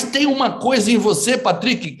 Mas tem uma coisa em você,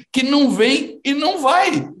 Patrick, que não vem e não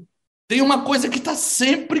vai. Tem uma coisa que está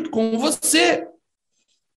sempre com você.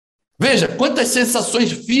 Veja, quantas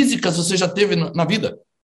sensações físicas você já teve na vida?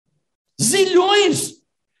 Zilhões!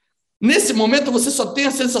 Nesse momento, você só tem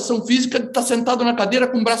a sensação física de estar sentado na cadeira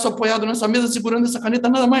com o braço apoiado nessa mesa, segurando essa caneta,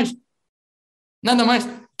 nada mais. Nada mais.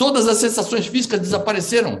 Todas as sensações físicas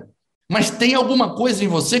desapareceram. Mas tem alguma coisa em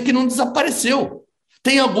você que não desapareceu.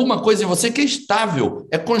 Tem alguma coisa em você que é estável,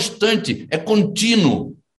 é constante, é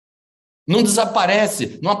contínuo. Não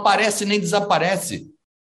desaparece, não aparece nem desaparece.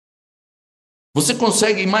 Você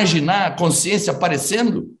consegue imaginar a consciência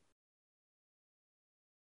aparecendo?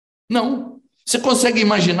 Não. Você consegue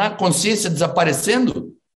imaginar a consciência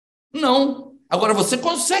desaparecendo? Não. Agora, você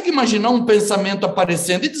consegue imaginar um pensamento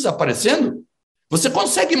aparecendo e desaparecendo? Você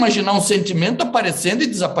consegue imaginar um sentimento aparecendo e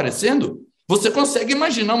desaparecendo? Você consegue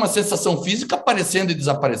imaginar uma sensação física aparecendo e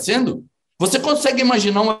desaparecendo? Você consegue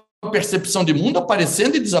imaginar uma percepção de mundo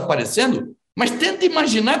aparecendo e desaparecendo? Mas tente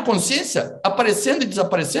imaginar a consciência aparecendo e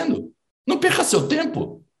desaparecendo. Não perca seu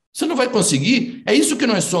tempo. Você não vai conseguir. É isso que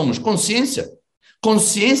nós somos, consciência.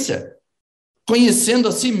 Consciência conhecendo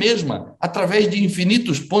a si mesma através de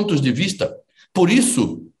infinitos pontos de vista. Por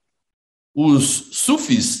isso, os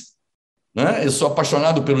sufis, né? Eu sou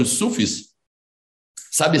apaixonado pelos sufis.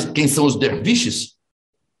 Sabe quem são os derviches?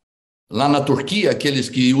 Lá na Turquia, aqueles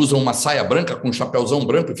que usam uma saia branca com um chapéuzão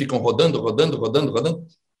branco e ficam rodando.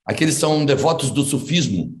 Aqueles são devotos do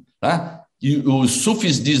sufismo. Tá? E os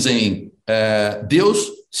sufis dizem, Deus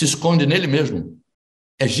se esconde nele mesmo.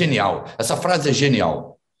 É genial. Essa frase é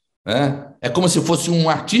genial. É como se fosse um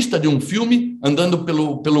artista de um filme andando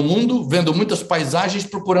pelo mundo, vendo muitas paisagens,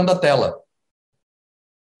 procurando a tela.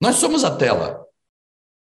 Nós somos a tela.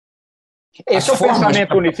 Esse é o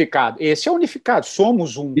pensamento unificado. Esse é unificado.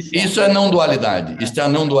 Somos um. Isso é não dualidade. Isso é a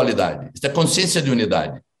não dualidade. Isso é consciência de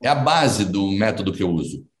unidade. É a base do método que eu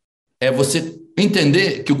uso. É você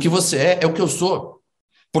entender que o que você é o que eu sou.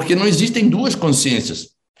 Porque não existem duas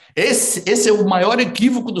consciências. Esse é o maior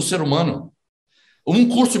equívoco do ser humano. Um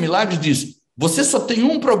curso Milagres diz, você só tem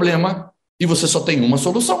um problema e você só tem uma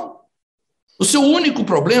solução. O seu único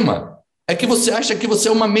problema é que você acha que você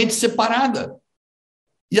é uma mente separada.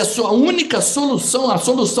 E a sua única solução, a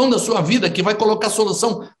solução da sua vida, que vai colocar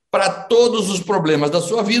solução para todos os problemas da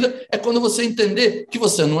sua vida, é quando você entender que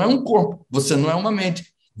você não é um corpo, você não é uma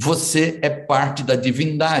mente. Você é parte da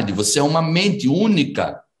divindade, você é uma mente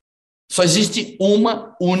única. Só existe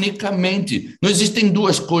uma única mente. Não existem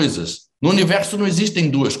duas coisas. No universo não existem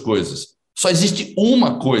duas coisas. Só existe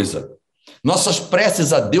uma coisa. Nossas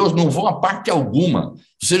preces a Deus não vão a parte alguma.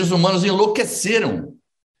 Os seres humanos enlouqueceram.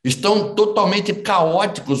 Estão totalmente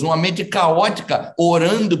caóticos, uma mente caótica,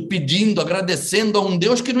 orando, pedindo, agradecendo a um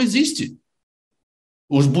Deus que não existe.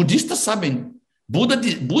 Os budistas sabem.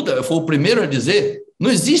 Buda foi o primeiro a dizer, não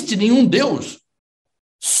existe nenhum Deus.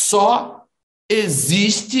 Só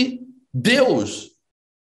existe Deus.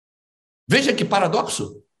 Veja que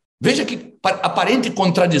paradoxo. Veja que aparente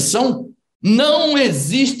contradição. Não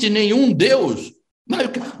existe nenhum Deus.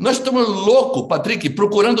 Nós estamos loucos, Patrick,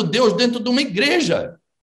 procurando Deus dentro de uma igreja.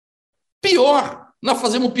 Pior, nós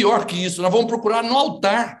fazemos pior que isso, nós vamos procurar no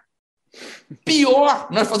altar. Pior,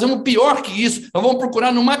 nós fazemos pior que isso, nós vamos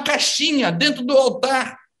procurar numa caixinha dentro do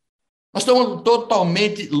altar. Nós estamos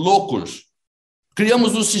totalmente loucos.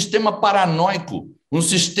 Criamos um sistema paranoico, o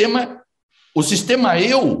sistema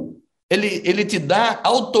eu, ele te dá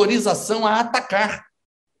autorização a atacar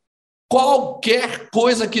qualquer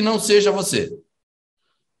coisa que não seja você.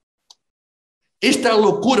 Esta é a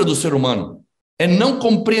loucura do ser humano, é não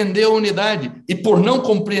compreender a unidade. E por não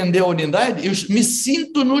compreender a unidade, eu me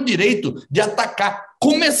sinto no direito de atacar,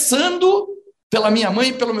 começando pela minha mãe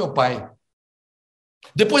e pelo meu pai.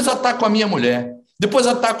 Depois ataco a minha mulher, depois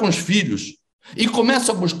ataco os filhos, e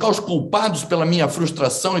começo a buscar os culpados pela minha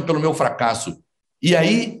frustração e pelo meu fracasso. E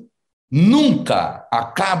aí, nunca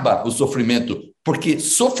acaba o sofrimento, porque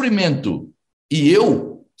sofrimento e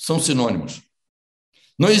eu são sinônimos.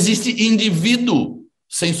 Não existe indivíduo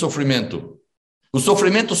sem sofrimento. O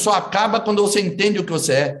sofrimento só acaba quando você entende o que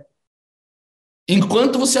você é.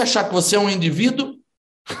 Enquanto você achar que você é um indivíduo,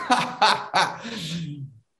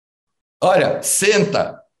 olha,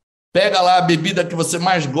 senta, pega lá a bebida que você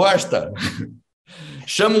mais gosta,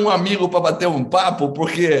 chama um amigo para bater um papo,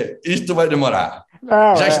 porque isto vai demorar.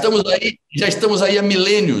 Já estamos aí há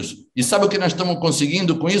milênios. E sabe o que nós estamos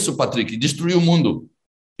conseguindo com isso, Patrick? Destruir o mundo.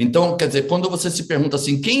 Então, quer dizer, quando você se pergunta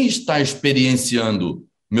assim, quem está experienciando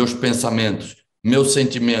meus pensamentos, meus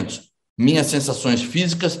sentimentos, minhas sensações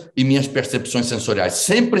físicas e minhas percepções sensoriais?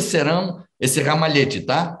 Sempre serão esse ramalhete,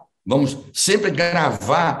 tá? Vamos sempre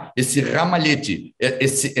gravar esse ramalhete,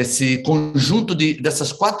 esse conjunto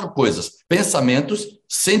dessas 4 coisas: pensamentos,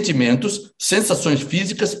 sentimentos, sensações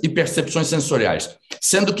físicas e percepções sensoriais.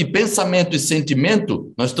 Sendo que pensamento e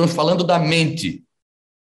sentimento, nós estamos falando da mente.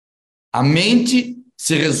 A mente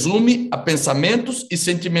se resume a pensamentos e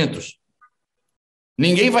sentimentos.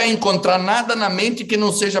 Ninguém vai encontrar nada na mente que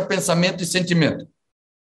não seja pensamento e sentimento.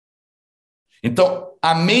 Então,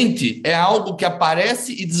 a mente é algo que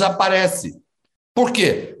aparece e desaparece. Por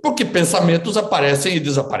quê? Porque pensamentos aparecem e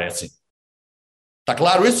desaparecem. Está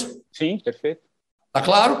claro isso? Sim, perfeito. Está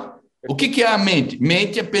claro? O que é a mente?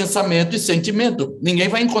 Mente é pensamento e sentimento. Ninguém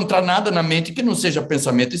vai encontrar nada na mente que não seja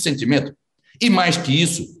pensamento e sentimento. E mais que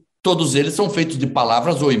isso, todos eles são feitos de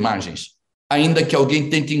palavras ou imagens. Ainda que alguém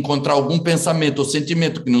tente encontrar algum pensamento ou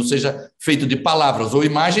sentimento que não seja feito de palavras ou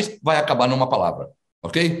imagens, vai acabar numa palavra.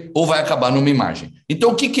 Ok? Ou vai acabar numa imagem.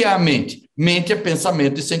 Então, o que é a mente? Mente é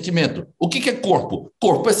pensamento e sentimento. O que é corpo?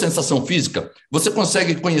 Corpo é sensação física. Você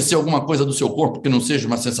consegue conhecer alguma coisa do seu corpo que não seja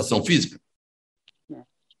uma sensação física?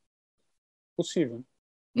 Possível.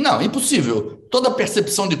 Não, impossível. Toda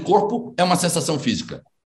percepção de corpo é uma sensação física.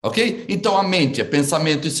 Ok? Então, a mente é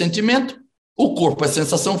pensamento e sentimento, o corpo é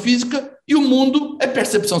sensação física e o mundo é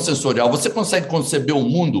percepção sensorial. Você consegue conceber um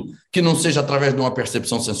mundo que não seja através de uma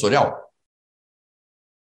percepção sensorial?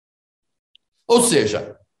 Ou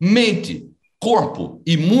seja, mente, corpo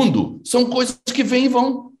e mundo são coisas que vêm e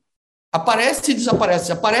vão. Aparece e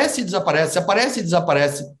desaparece, aparece e desaparece, aparece e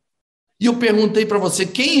desaparece. E eu perguntei para você,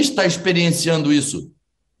 quem está experienciando isso?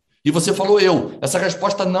 E você falou eu. Essa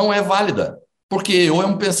resposta não é válida, porque eu é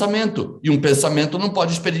um pensamento, e um pensamento não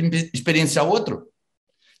pode experienciar outro.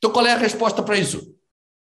 Então, qual é a resposta para isso?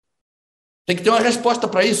 Tem que ter uma resposta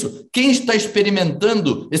para isso. Quem está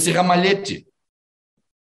experimentando esse ramalhete?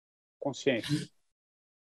 Consciência.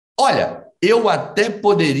 Olha, eu até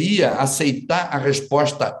poderia aceitar a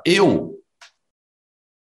resposta eu,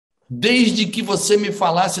 desde que você me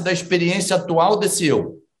falasse da experiência atual desse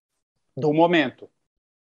eu. Do momento.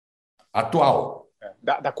 Atual.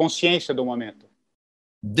 Da consciência do momento.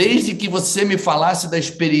 Desde que você me falasse da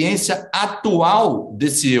experiência atual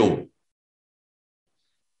desse eu.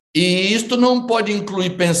 E isto não pode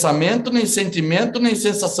incluir pensamento, nem sentimento, nem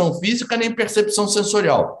sensação física, nem percepção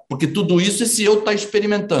sensorial, porque tudo isso esse eu está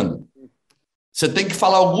experimentando. Você tem que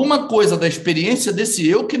falar alguma coisa da experiência desse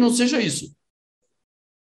eu que não seja isso.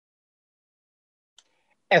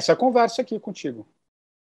 Essa conversa aqui contigo.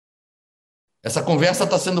 Essa conversa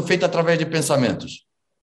está sendo feita através de pensamentos.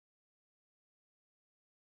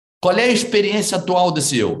 Qual é a experiência atual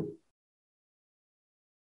desse eu?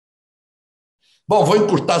 Bom, vou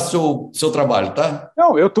encurtar seu trabalho, tá?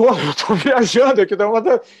 Não, eu tô viajando aqui,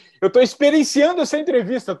 eu estou experienciando essa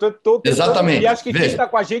entrevista. Exatamente. E acho que Veja, quem está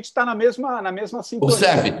com a gente está na mesma sintonia.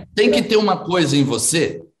 Observe, tem que ter uma coisa em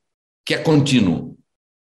você que é contínuo.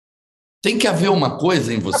 Tem que haver uma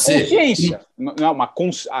coisa em você... A consciência. Não, a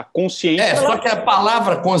consciência... só que a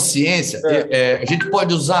palavra consciência, a gente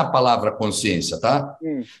pode usar a palavra consciência, tá?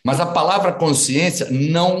 Mas a palavra consciência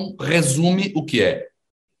não resume o que é.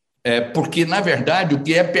 Porque, na verdade, o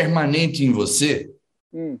que é permanente em você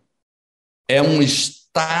é um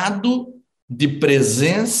estado de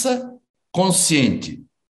presença consciente.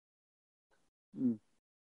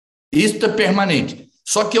 Isso é permanente.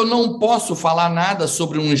 Só que eu não posso falar nada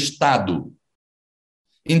sobre um estado.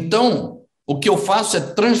 Então, o que eu faço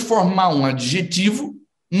é transformar um adjetivo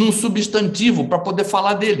num substantivo para poder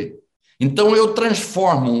falar dele. Então, eu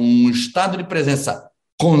transformo um estado de presença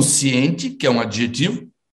consciente, que é um adjetivo,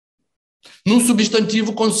 num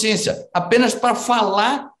substantivo consciência, apenas para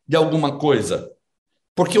falar de alguma coisa.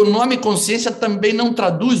 Porque o nome consciência também não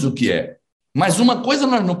traduz o que é. Mas uma coisa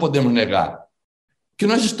nós não podemos negar, que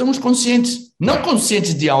nós estamos conscientes, não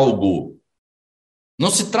conscientes de algo.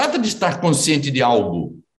 Não se trata de estar consciente de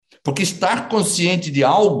algo, porque estar consciente de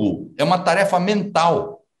algo é uma tarefa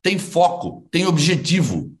mental, tem foco, tem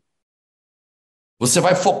objetivo. Você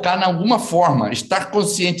vai focar em alguma forma. Estar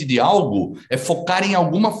consciente de algo é focar em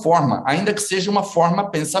alguma forma, ainda que seja uma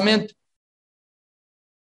forma pensamento.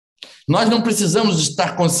 Nós não precisamos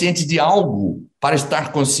estar conscientes de algo para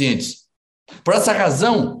estar conscientes. Por essa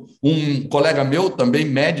razão, um colega meu, também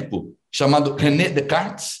médico, chamado René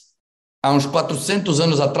Descartes, há uns 400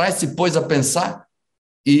 anos atrás, se pôs a pensar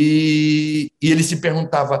e ele se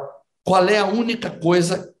perguntava: qual é a única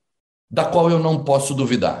coisa da qual eu não posso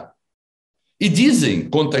duvidar? E dizem,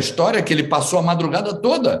 conta a história, que ele passou a madrugada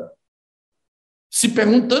toda se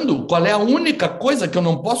perguntando qual é a única coisa que eu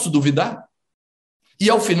não posso duvidar. E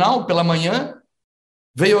ao final, pela manhã,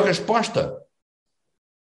 veio a resposta.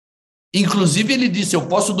 Inclusive, ele disse: eu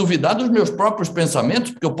posso duvidar dos meus próprios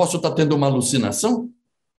pensamentos, porque eu posso estar tendo uma alucinação.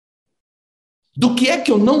 Do que é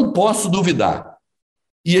que eu não posso duvidar?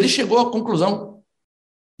 E ele chegou à conclusão.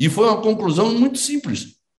 E foi uma conclusão muito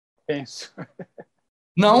simples. Penso.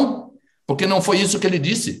 Não, porque não foi isso que ele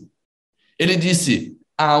disse. Ele disse: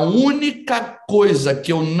 a única coisa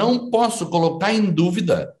que eu não posso colocar em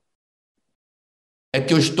dúvida é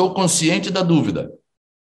que eu estou consciente da dúvida.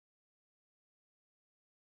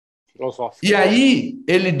 Filosófico. E aí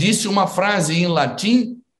ele disse uma frase em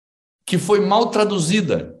latim que foi mal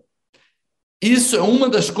traduzida. Isso é uma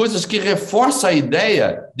das coisas que reforça a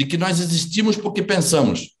ideia de que nós existimos porque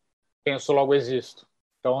pensamos. Penso, logo existo.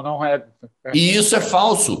 Então não é... E isso é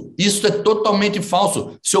falso. Isso é totalmente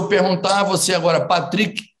falso. Se eu perguntar a você agora: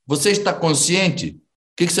 Patrick, você está consciente? O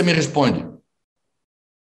que você me responde?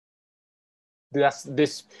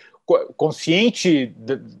 Consciente?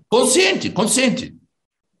 Consciente.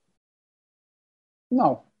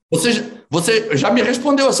 Não. Você já me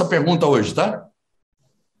respondeu essa pergunta hoje, tá?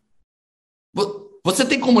 Você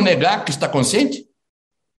tem como negar que está consciente?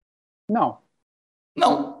 Não.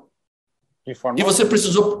 Não. De forma... E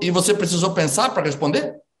você precisou pensar para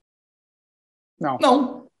responder? Não.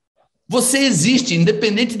 Não. Você existe,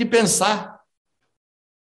 independente de pensar.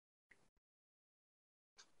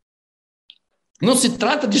 Não se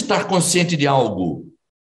trata de estar consciente de algo.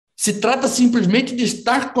 Se trata simplesmente de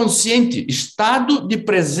estar consciente, estado de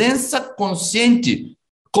presença consciente,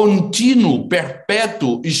 contínuo,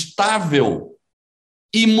 perpétuo, estável,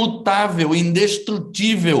 imutável,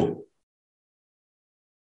 indestrutível.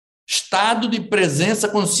 Estado de presença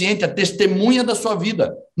consciente, a testemunha da sua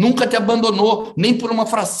vida. Nunca te abandonou, nem por uma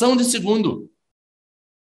fração de segundo.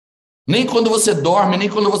 Nem quando você dorme, nem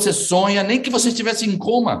quando você sonha, nem que você estivesse em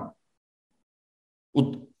coma.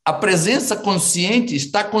 A presença consciente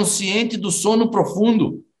está consciente do sono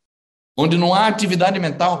profundo, onde não há atividade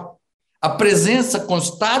mental. A presença, com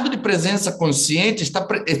estado de presença consciente,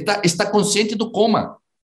 está consciente do coma,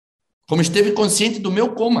 como esteve consciente do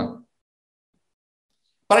meu coma.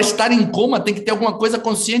 Para estar em coma, tem que ter alguma coisa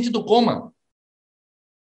consciente do coma.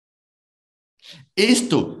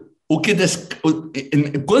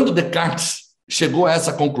 Quando Descartes chegou a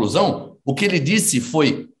essa conclusão, o que ele disse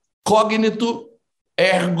foi: cognito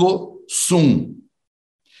ergo sum,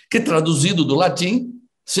 que traduzido do latim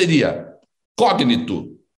seria: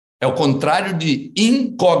 cognito é o contrário de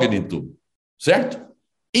incógnito, certo?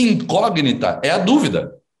 Incógnita é a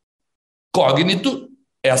dúvida. Cognito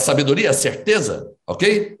é a sabedoria, a certeza,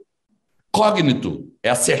 ok? Cognito é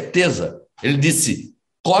a certeza. Ele disse: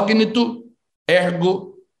 cognito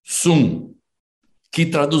ergo sum, que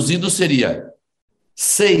traduzido seria: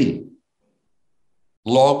 sei,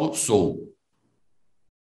 logo sou.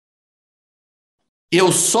 Eu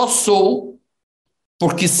só sou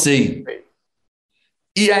porque sei.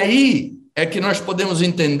 E aí é que nós podemos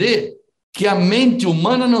entender que a mente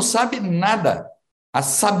humana não sabe nada. A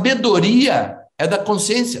sabedoria é da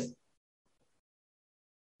consciência.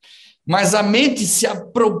 Mas a mente se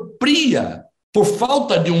apropria por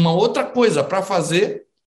falta de uma outra coisa para fazer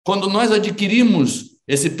quando nós adquirimos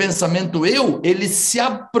esse pensamento eu, ele se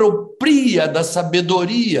apropria da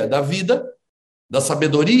sabedoria da vida, da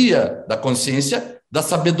sabedoria da consciência, da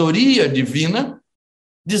sabedoria divina,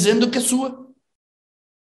 dizendo que é sua.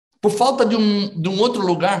 Por falta de um outro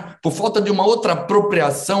lugar, por falta de uma outra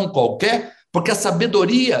apropriação qualquer, porque a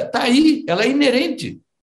sabedoria está aí, ela é inerente.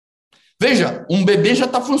 Veja, um bebê já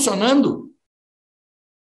está funcionando.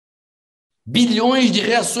 Bilhões de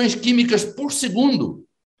reações químicas por segundo.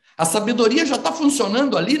 A sabedoria já está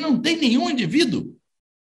funcionando ali, não tem nenhum indivíduo.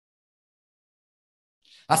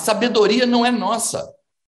 A sabedoria não é nossa.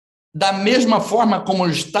 Da mesma forma como o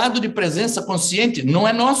estado de presença consciente não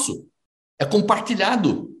é nosso. É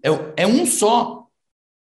compartilhado, é um só.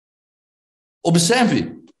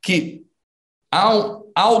 Observe que há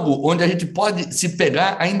algo onde a gente pode se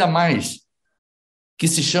pegar ainda mais, que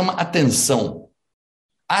se chama atenção.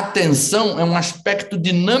 A atenção é um aspecto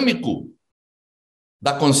dinâmico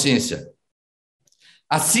da consciência.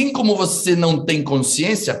 Assim como você não tem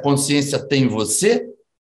consciência, a consciência tem você,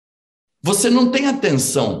 você não tem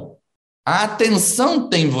atenção. A atenção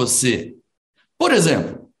tem você. Por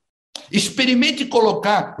exemplo, experimente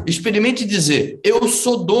dizer, eu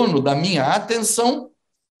sou dono da minha atenção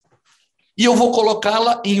e eu vou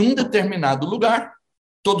colocá-la em um determinado lugar.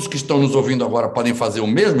 Todos que estão nos ouvindo agora podem fazer o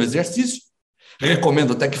mesmo exercício.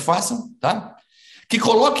 Recomendo até que façam, tá? Que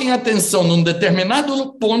coloquem a atenção num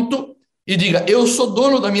determinado ponto e diga, eu sou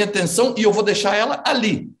dono da minha atenção e eu vou deixar ela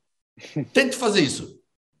ali. Tente fazer isso.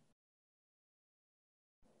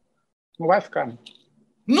 Não vai ficar, né?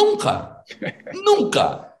 Nunca.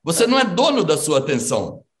 Nunca. Você não é dono da sua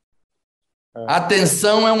atenção. A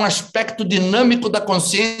atenção é um aspecto dinâmico da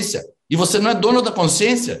consciência. E você não é dono da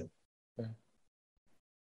consciência.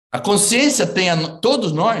 A consciência tem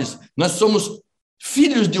todos nós somos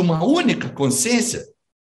filhos de uma única consciência.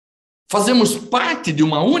 Fazemos parte de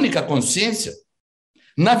uma única consciência.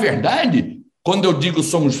 Na verdade, quando eu digo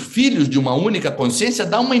somos filhos de uma única consciência,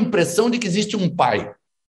 dá uma impressão de que existe um pai.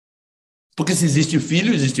 Porque se existe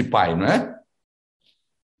filho, existe pai, não é?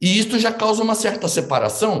 E isto já causa uma certa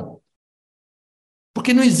separação.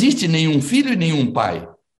 Porque não existe nenhum filho e nenhum pai.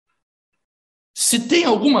 Se tem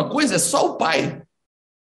alguma coisa, é só o pai.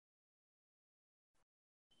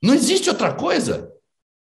 Não existe outra coisa.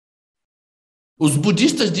 Os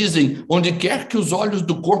budistas dizem, onde quer que os olhos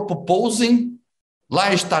do corpo pousem,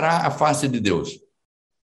 lá estará a face de Deus.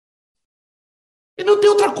 E não tem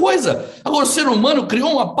outra coisa. Agora, o ser humano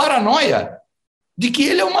criou uma paranoia de que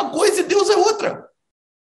ele é uma coisa e Deus é outra.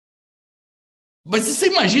 Mas você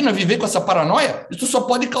imagina viver com essa paranoia? Isso só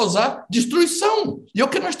pode causar destruição. E é o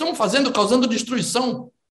que nós estamos fazendo, causando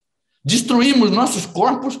destruição. Destruímos nossos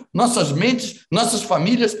corpos, nossas mentes, nossas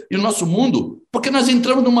famílias e o nosso mundo, porque nós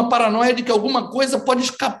entramos numa paranoia de que alguma coisa pode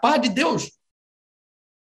escapar de Deus.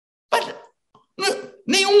 Mas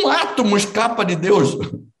nenhum átomo escapa de Deus.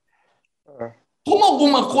 Como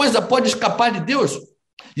alguma coisa pode escapar de Deus?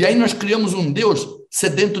 E aí nós criamos um Deus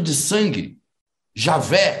sedento de sangue,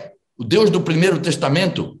 Javé, o Deus do Primeiro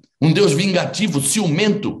Testamento, um Deus vingativo,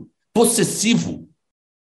 ciumento, possessivo,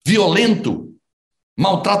 violento,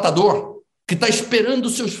 maltratador, que está esperando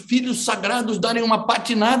os seus filhos sagrados darem uma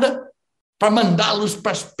patinada para mandá-los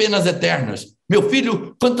para as penas eternas. Meu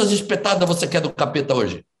filho, quantas espetadas você quer do capeta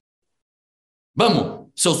hoje? Vamos,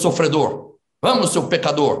 seu sofredor. Vamos, seu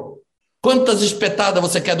pecador. Quantas espetadas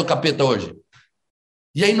você quer do capeta hoje?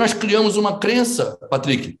 E aí nós criamos uma crença,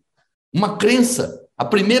 Patrick, uma crença. A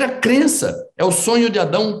primeira crença é o sonho de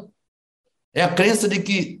Adão. É a crença de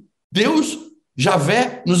que Deus,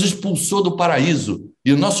 Javé, nos expulsou do paraíso.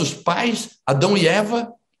 E os nossos pais, Adão e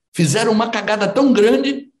Eva, fizeram uma cagada tão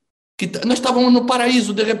grande que nós estávamos no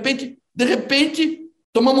paraíso. De repente,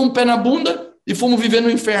 tomamos um pé na bunda e fomos viver no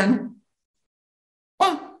inferno.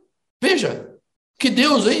 Veja, que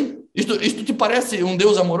Deus, hein? Isto te parece um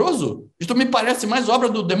Deus amoroso? Isto me parece mais obra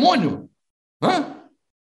do demônio.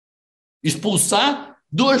 Expulsar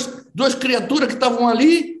duas criaturas que estavam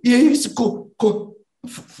ali e aí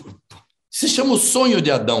se chama o sonho de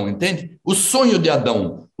Adão, entende? O sonho de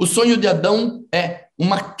Adão. O sonho de Adão é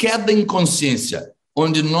uma queda em consciência,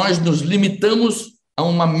 onde nós nos limitamos a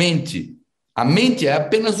uma mente. A mente é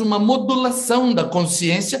apenas uma modulação da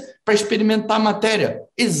consciência para experimentar a matéria.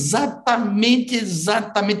 Exatamente.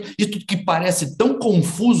 Isso que parece tão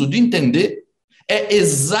confuso de entender é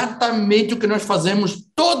exatamente o que nós fazemos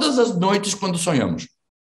todas as noites quando sonhamos.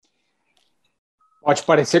 Pode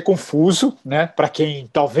parecer confuso, né? Para quem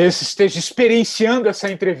talvez esteja experienciando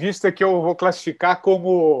essa entrevista, que eu vou classificar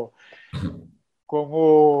como eu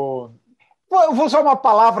vou usar uma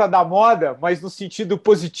palavra da moda, mas no sentido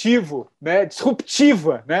positivo, né?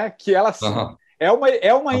 Disruptiva, né? Que ela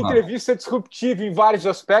É uma entrevista disruptiva em vários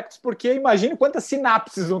aspectos, porque imagine quantas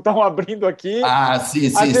sinapses não estão abrindo aqui. Sim.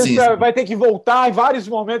 Às vezes você vai ter que voltar em vários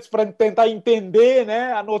momentos para tentar entender,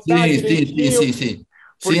 né? Anotar direitinho. Sim.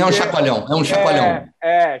 Porque, é um chacoalhão,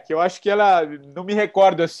 que eu acho que ela... Não me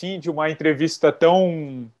recordo, assim, de uma entrevista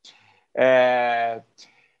tão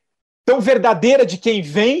verdadeira de quem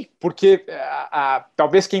vem, porque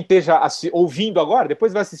talvez quem esteja ouvindo agora,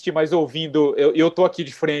 depois vai assistir, mas ouvindo, eu estou aqui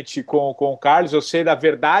de frente com o Carlos, eu sei da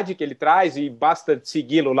verdade que ele traz e basta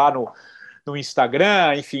segui-lo lá no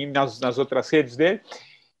Instagram, enfim, nas outras redes dele,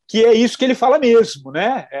 que é isso que ele fala mesmo,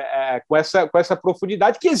 né? Com essa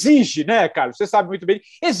profundidade que exige, né, Carlos? Você sabe muito bem,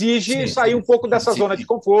 exige sair um pouco dessa zona de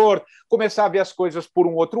conforto, começar a ver as coisas por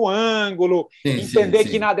um outro ângulo, entender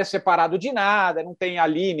que nada é separado de nada, não tem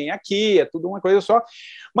ali nem aqui, é tudo uma coisa só.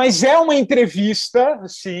 Mas é uma entrevista,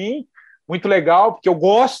 sim, muito legal, porque eu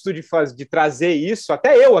gosto de trazer isso,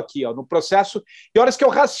 até eu aqui, no processo, de horas que eu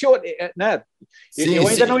racionei, né? Eu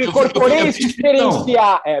ainda não incorporei esse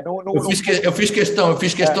diferenciar. Eu fiz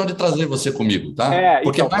questão de trazer você comigo, tá?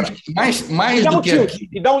 Porque então, mais do que aqui...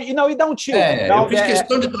 E dá um tilt. Eu fiz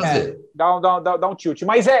questão de trazer. Dá um tilt.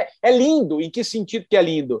 Mas é lindo. Em que sentido que é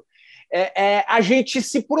lindo? A gente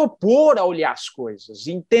se propor a olhar as coisas,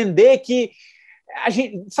 entender que a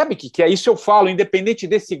gente, sabe que é isso eu falo, independente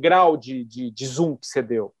desse grau de zoom que você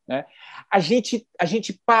deu, né? A gente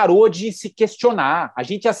parou de se questionar, a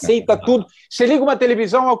gente aceita tudo. Você liga uma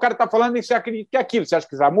televisão, o cara está falando e você acredita que é aquilo, você acha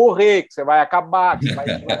que você vai morrer, que você vai acabar, que você vai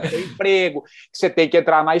perder o emprego, que você tem que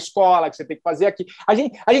entrar na escola, que você tem que fazer aquilo. A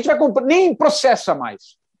gente vai comprar, nem processa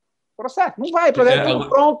mais. Processa, não vai, tudo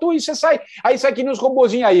pronto e você sai. Aí sai aqui nos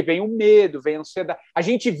robozinhos, aí vem o medo, vem a ansiedade. A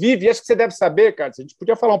gente vive, acho que você deve saber, cara, a gente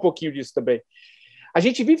podia falar um pouquinho disso também. A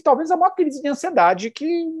gente vive talvez a maior crise de ansiedade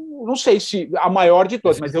que, não sei se a maior de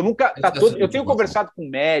todas, mas eu tenho conversado com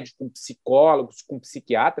médicos, com psicólogos, com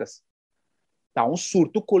psiquiatras, tá um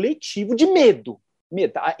surto coletivo de medo.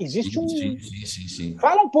 Existe um... Sim.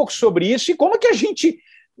 Fala um pouco sobre isso e como que a gente...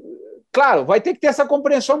 Claro, vai ter que ter essa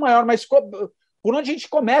compreensão maior, mas por onde a gente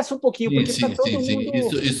começa um pouquinho, porque está todo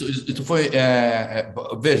mundo... Isso foi...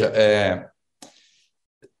 Veja...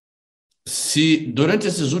 Se durante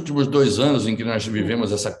esses últimos 2 anos em que nós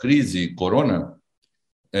vivemos essa crise corona,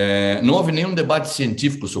 não houve nenhum debate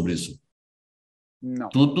científico sobre isso. Não.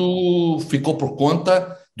 Tudo ficou por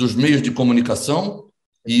conta dos meios de comunicação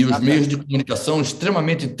e os meios de comunicação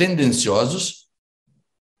extremamente tendenciosos.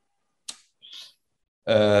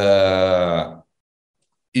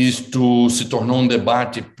 Isto se tornou um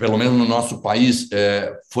debate, pelo menos no nosso país,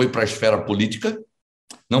 foi para a esfera política,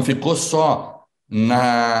 não ficou só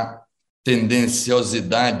na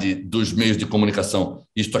tendenciosidade dos meios de comunicação.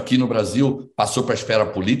 Isto aqui no Brasil passou para a esfera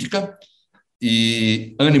política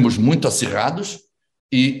e ânimos muito acirrados,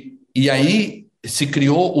 e aí se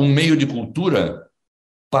criou um meio de cultura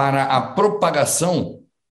para a propagação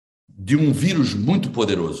de um vírus muito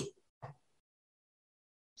poderoso.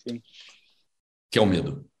 Sim. Que é o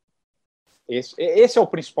medo. Esse é o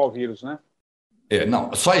principal vírus, né?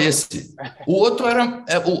 Não, só esse. O outro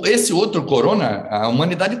esse outro corona, a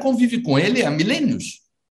humanidade convive com ele há milênios.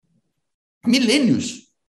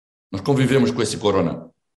 Milênios nós convivemos com esse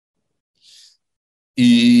corona.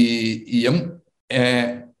 E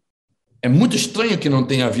é muito estranho que não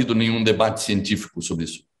tenha havido nenhum debate científico sobre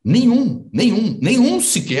isso. Nenhum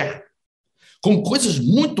sequer. Com coisas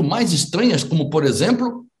muito mais estranhas, como, por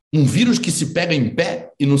exemplo, um vírus que se pega em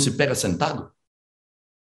pé e não se pega sentado.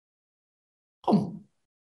 Como?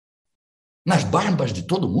 Nas barbas de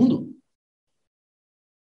todo mundo?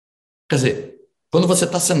 Quer dizer, quando você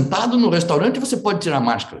está sentado no restaurante, você pode tirar a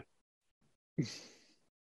máscara.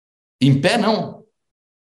 Em pé, não.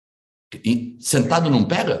 Sentado não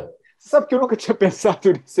pega? Sabe que eu nunca tinha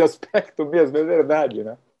pensado nesse aspecto mesmo, é verdade,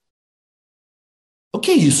 né? O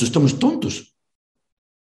que é isso? Estamos tontos?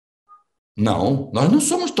 Não, nós não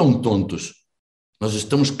somos tão tontos. Nós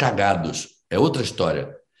estamos cagados. É outra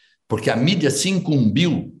história. Porque a mídia se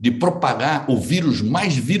incumbiu de propagar o vírus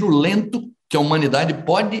mais virulento que a humanidade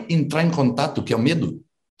pode entrar em contato, que é o medo.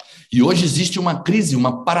 E hoje existe uma crise,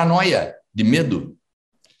 uma paranoia de medo.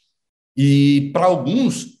 E para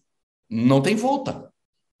alguns não tem volta.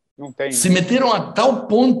 Não tem. Se meteram a tal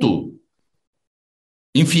ponto,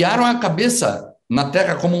 enfiaram a cabeça na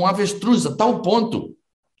terra como um avestruz, a tal ponto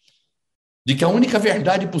de que a única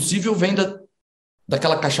verdade possível vem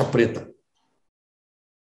daquela caixa preta.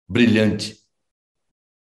 Brilhante.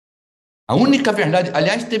 A única verdade...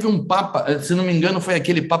 Aliás, teve um papa, se não me engano, foi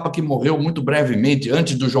aquele papa que morreu muito brevemente,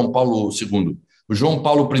 antes do João Paulo II. O João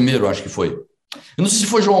Paulo I, acho que foi. Eu não sei se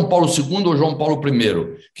foi João Paulo II ou João Paulo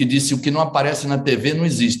I, que disse: o que não aparece na TV não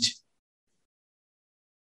existe.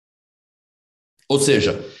 Ou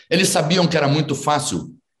seja, eles sabiam que era muito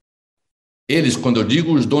fácil. Eles, quando eu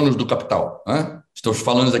digo os donos do capital, estou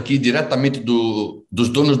falando aqui diretamente dos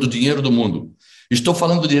donos do dinheiro do mundo. Estou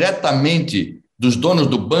falando diretamente dos donos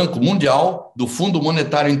do Banco Mundial, do Fundo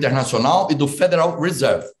Monetário Internacional e do Federal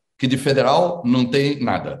Reserve, que de federal não tem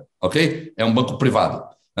nada, ok? É um banco privado,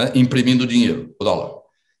 imprimindo dinheiro, o dólar.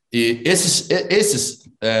 E esses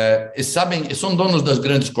sabem, são donos das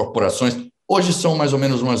grandes corporações. Hoje são mais ou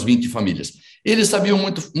menos umas 20 famílias. Eles sabiam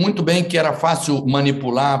muito bem que era fácil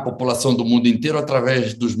manipular a população do mundo inteiro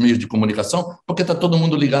através dos meios de comunicação, porque está todo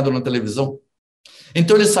mundo ligado na televisão.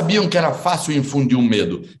 Então, eles sabiam que era fácil infundir o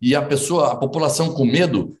medo. E a população com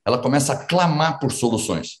medo, ela começa a clamar por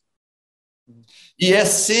soluções. E é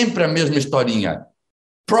sempre a mesma historinha.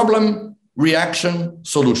 Problem, reaction,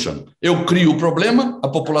 solution. Eu crio o problema, a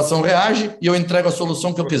população reage e eu entrego a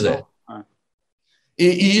solução que eu quiser.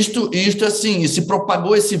 E isto é assim, e se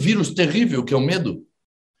propagou esse vírus terrível que é o medo.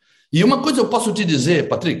 E uma coisa eu posso te dizer,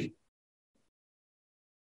 Patrick.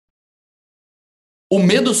 O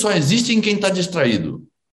medo só existe em quem está distraído.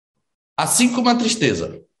 Assim como a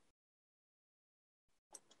tristeza.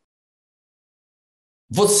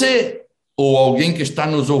 Você, ou alguém que está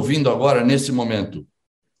nos ouvindo agora, nesse momento,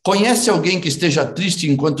 conhece alguém que esteja triste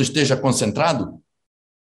enquanto esteja concentrado?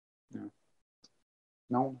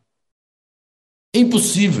 Não.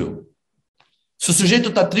 Impossível. Se o sujeito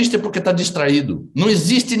está triste é porque está distraído. Não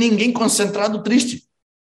existe ninguém concentrado triste.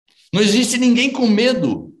 Não existe ninguém com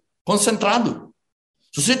medo concentrado.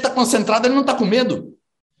 Se o sujeito está concentrado, ele não está com medo.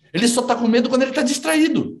 Ele só está com medo quando ele está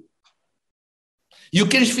distraído. E o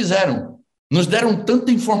que eles fizeram? Nos deram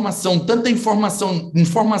tanta informação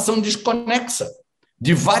desconexa,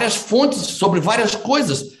 de várias fontes sobre várias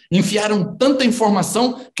coisas. Enfiaram tanta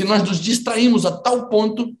informação que nós nos distraímos a tal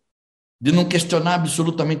ponto de não questionar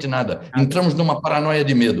absolutamente nada. Entramos numa paranoia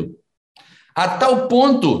de medo. A tal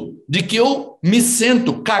ponto de que eu me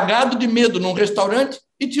sento cagado de medo num restaurante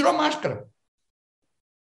e tiro a máscara.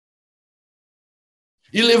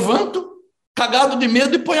 E levanto, cagado de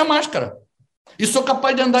medo, e ponho a máscara. E sou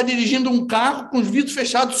capaz de andar dirigindo um carro com os vidros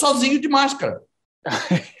fechados, sozinho de máscara.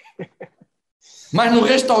 Mas no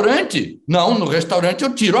restaurante, não, no restaurante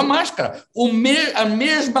eu tiro a máscara. A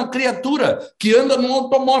mesma criatura que anda num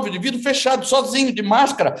automóvel de vidro fechado, sozinho, de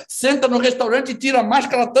máscara, senta no restaurante e tira a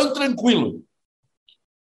máscara tão tranquilo.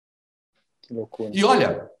 Que loucura. E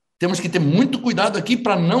olha, temos que ter muito cuidado aqui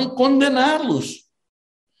para não condená-los.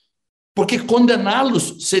 Porque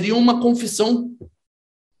condená-los seria uma confissão.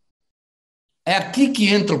 É aqui que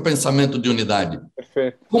entra o pensamento de unidade.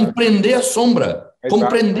 Perfeito. Compreender a sombra, Exato.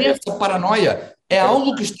 compreender essa paranoia. É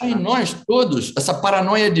algo que está em nós todos. Essa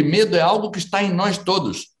paranoia de medo é algo que está em nós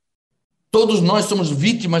todos. Todos nós somos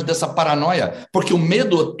vítimas dessa paranoia, porque o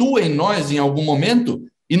medo atua em nós em algum momento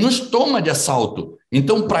e nos toma de assalto.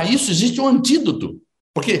 Então, para isso, existe um antídoto.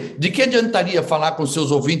 Porque de que adiantaria falar com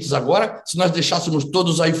seus ouvintes agora se nós deixássemos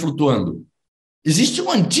todos aí flutuando? Existe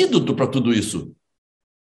um antídoto para tudo isso.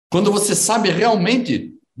 Quando você sabe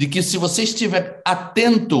realmente de que se você estiver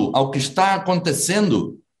atento ao que está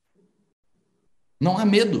acontecendo, não há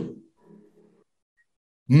medo.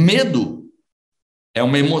 Medo é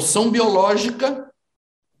uma emoção biológica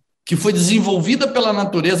que foi desenvolvida pela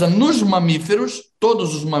natureza nos mamíferos.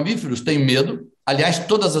 Todos os mamíferos têm medo. Aliás,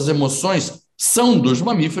 todas as emoções são dos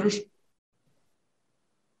mamíferos.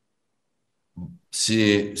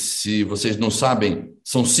 Se vocês não sabem,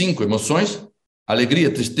 são 5 emoções: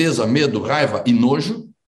 alegria, tristeza, medo, raiva e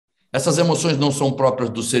nojo. Essas emoções não são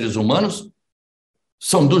próprias dos seres humanos,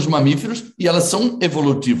 são dos mamíferos e elas são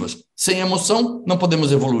evolutivas. Sem emoção, não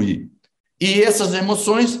podemos evoluir. E essas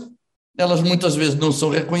emoções, elas muitas vezes não são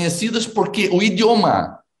reconhecidas porque o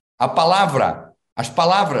idioma, a palavra, as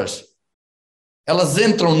palavras, elas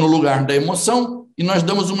entram no lugar da emoção e nós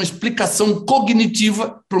damos uma explicação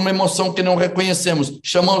cognitiva para uma emoção que não reconhecemos.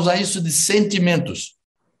 Chamamos a isso de sentimentos.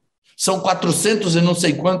 São 400 e não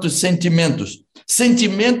sei quantos sentimentos.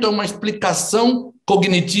 Sentimento é uma explicação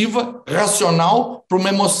cognitiva, racional, para uma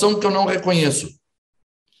emoção que eu não reconheço.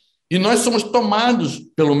 E nós somos tomados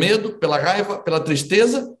pelo medo, pela raiva, pela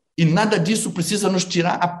tristeza, e nada disso precisa nos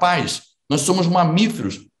tirar a paz. Nós somos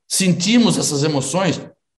mamíferos, sentimos essas emoções,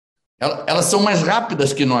 elas são mais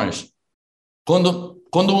rápidas que nós.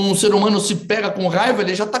 Quando um ser humano se pega com raiva,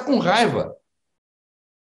 ele já está com raiva.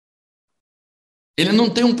 Ele não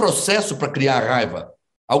tem um processo para criar raiva.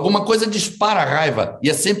 Alguma coisa dispara a raiva e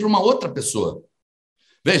é sempre uma outra pessoa.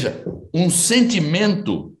 Veja, um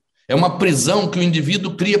sentimento é uma prisão que o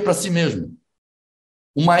indivíduo cria para si mesmo.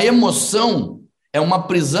 Uma emoção é uma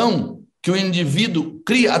prisão que o indivíduo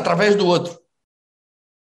cria através do outro.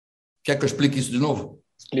 Quer que eu explique isso de novo?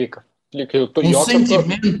 Explica.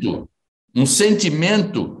 Um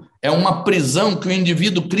sentimento é uma prisão que o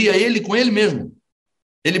indivíduo cria ele com ele mesmo.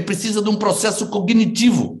 Ele precisa de um processo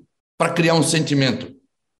cognitivo para criar um sentimento.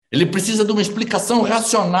 Ele precisa de uma explicação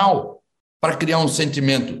racional para criar um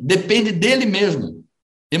sentimento. Depende dele mesmo.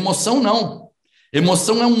 Emoção não.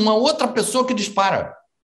 Emoção é uma outra pessoa que dispara.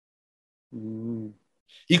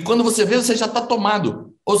 E quando você vê, você já está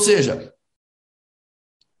tomado. Ou seja,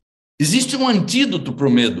 existe um antídoto para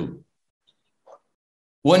o medo.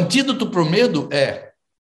 O antídoto para o medo é: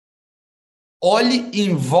 olhe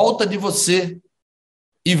em volta de você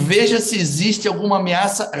e veja se existe alguma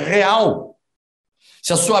ameaça real.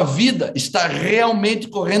 Se a sua vida está realmente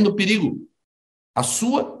correndo perigo. A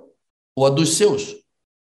sua ou a dos seus.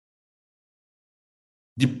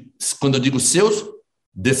 Quando eu digo seus,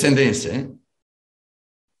 descendência. Hein?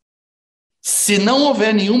 Se não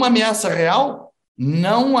houver nenhuma ameaça real,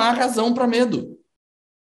 não há razão para medo.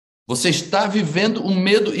 Você está vivendo um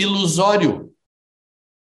medo ilusório.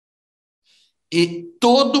 E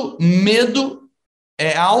todo medo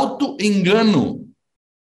é auto-engano.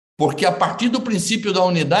 Porque a partir do princípio da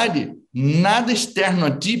unidade, nada externo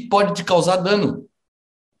a ti pode te causar dano.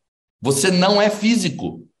 Você não é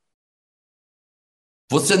físico.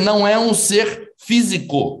 Você não é um ser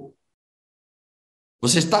físico.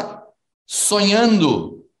 Você está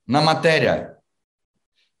sonhando na matéria.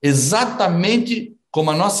 Exatamente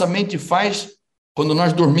como a nossa mente faz quando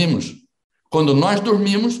nós dormimos. Quando nós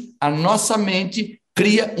dormimos, a nossa mente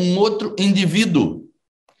cria um outro indivíduo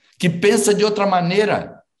que pensa de outra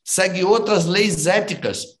maneira, segue outras leis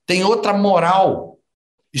éticas, tem outra moral,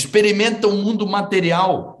 experimenta o mundo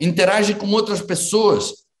material, interage com outras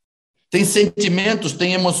pessoas, tem sentimentos,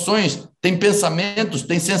 tem emoções, tem pensamentos,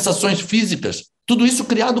 tem sensações físicas. Tudo isso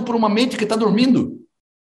criado por uma mente que está dormindo.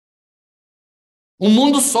 Um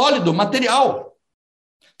mundo sólido, material.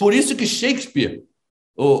 Por isso que Shakespeare,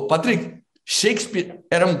 Patrick, Shakespeare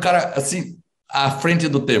era um cara assim, à frente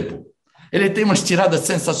do tempo. Ele tem umas tiradas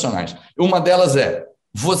sensacionais. Uma delas é: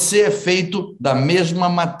 você é feito da mesma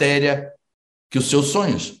matéria que os seus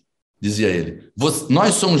sonhos, dizia ele.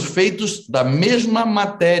 Nós somos feitos da mesma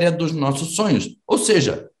matéria dos nossos sonhos. Ou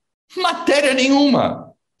seja, matéria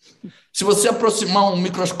nenhuma. Se você aproximar um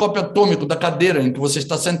microscópio atômico da cadeira em que você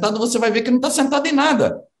está sentado, você vai ver que não está sentado em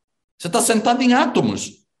nada. Você está sentado em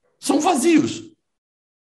átomos. São vazios.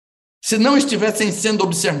 Se não estivessem sendo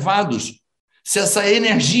observados, se essa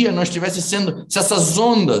energia não estivesse sendo, se essas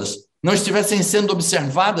ondas não estivessem sendo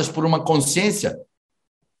observadas por uma consciência,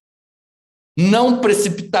 não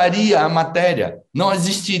precipitaria a matéria, não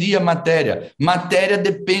existiria matéria. Matéria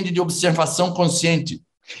depende de observação consciente.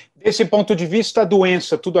 Desse ponto de vista, a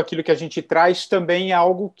doença, tudo aquilo que a gente traz também é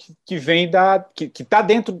algo que vem que está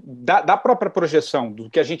dentro da própria projeção,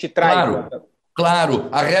 do que a gente traz. Claro,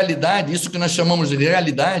 a realidade, isso que nós chamamos de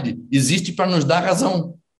realidade, existe para nos dar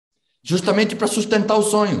razão, justamente para sustentar o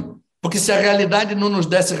sonho. Porque se a realidade não nos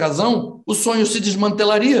desse razão, o sonho se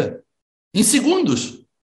desmantelaria em segundos.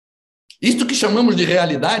 Isto que chamamos de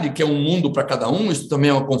realidade, que é um mundo para cada um, isso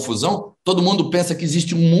também é uma confusão. Todo mundo pensa que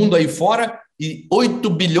existe um mundo aí fora e 8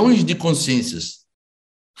 bilhões de consciências.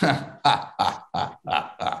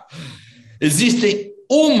 Existem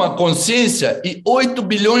uma consciência e 8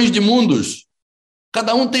 bilhões de mundos.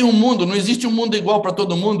 Cada um tem um mundo, não existe um mundo igual para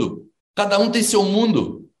todo mundo. Cada um tem seu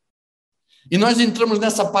mundo. E nós entramos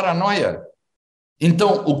nessa paranoia.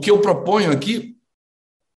 Então, o que eu proponho aqui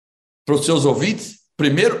para os seus ouvintes,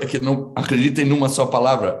 primeiro, é que não acreditem numa só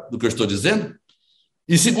palavra do que eu estou dizendo.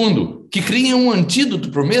 E segundo, que criem um antídoto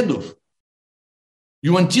para o medo. E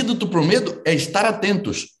o antídoto para o medo é estar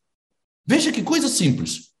atentos. Veja que coisa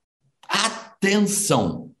simples.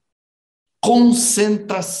 Atenção.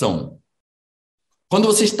 Concentração. Quando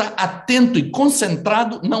você está atento e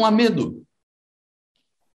concentrado, não há medo.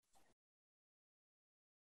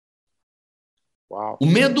 Uau. O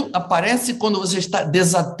medo aparece quando você está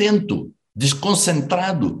desatento,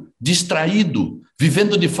 desconcentrado, distraído,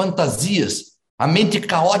 vivendo de fantasias, a mente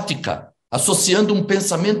caótica, associando um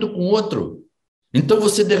pensamento com outro. Então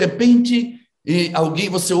você, de repente,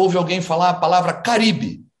 você ouve alguém falar a palavra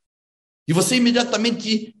Caribe, e você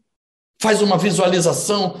imediatamente faz uma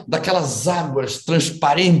visualização daquelas águas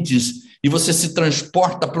transparentes e você se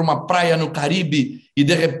transporta para uma praia no Caribe e,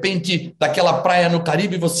 de repente, daquela praia no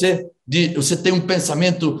Caribe, você tem um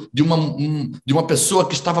pensamento de uma pessoa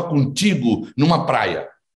que estava contigo numa praia.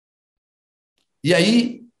 E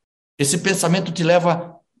aí, esse pensamento te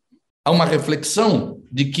leva a uma reflexão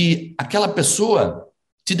de que aquela pessoa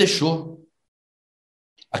te deixou.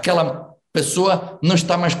 Aquela pessoa não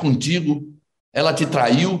está mais contigo, ela te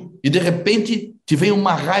traiu e, de repente, te vem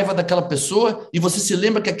uma raiva daquela pessoa e você se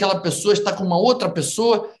lembra que aquela pessoa está com uma outra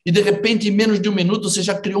pessoa e, de repente, em menos de um minuto, você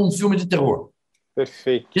já criou um filme de terror.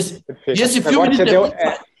 Perfeito. Perfeito. E esse filme de terror...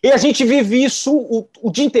 E a gente vive isso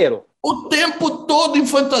o dia inteiro. O tempo todo em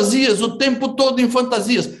fantasias, o tempo todo em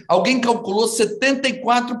fantasias. Alguém calculou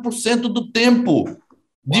 74% do tempo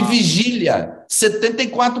de vigília.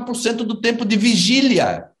 74% do tempo de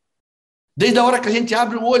vigília. Desde a hora que a gente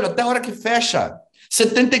abre o olho até a hora que fecha.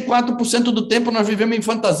 74% do tempo nós vivemos em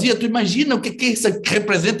fantasia. Tu imagina o que isso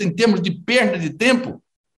representa em termos de perda de tempo?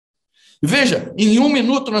 Veja, em um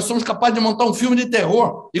minuto nós somos capazes de montar um filme de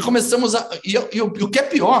terror e começamos a... E o que é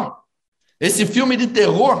pior, esse filme de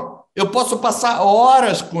terror, eu posso passar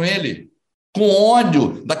horas com ele, com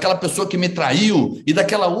ódio daquela pessoa que me traiu e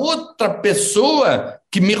daquela outra pessoa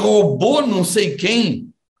que me roubou não sei quem.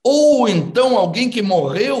 Ou então alguém que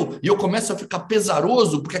morreu e eu começo a ficar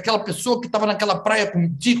pesaroso porque aquela pessoa que estava naquela praia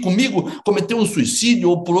comigo cometeu um suicídio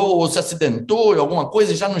ou pulou ou se acidentou ou alguma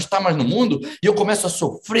coisa e já não está mais no mundo e eu começo a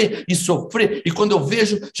sofrer e quando eu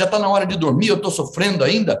vejo já está na hora de dormir, eu estou sofrendo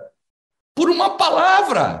ainda por uma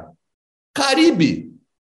palavra. Caribe.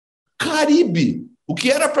 O que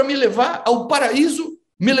era para me levar ao paraíso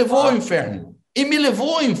me levou ao inferno. E me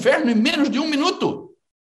levou ao inferno em menos de um minuto.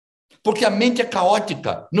 Porque a mente é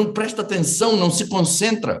caótica, não presta atenção, não se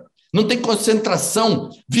concentra, não tem concentração,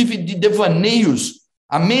 vive de devaneios.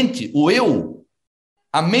 A mente, o eu,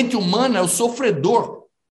 a mente humana é o sofredor.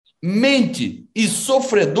 Mente e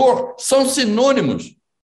sofredor são sinônimos.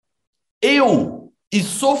 Eu e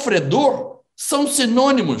sofredor são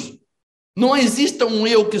sinônimos. Não existe um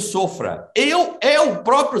eu que sofra. Eu é o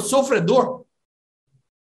próprio sofredor.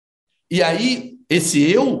 E aí, esse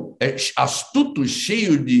eu é astuto,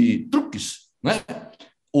 cheio de truques, né?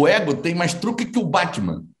 O ego tem mais truque que o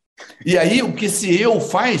Batman. E aí, o que esse eu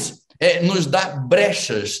faz é nos dar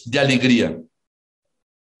brechas de alegria.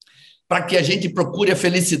 Para que a gente procure a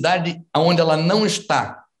felicidade onde ela não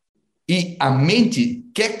está. E a mente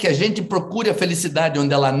quer que a gente procure a felicidade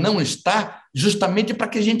onde ela não está, justamente para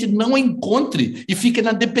que a gente não a encontre e fique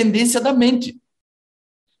na dependência da mente.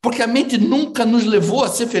 Porque a mente nunca nos levou a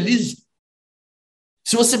ser felizes.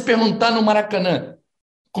 Se você perguntar no Maracanã,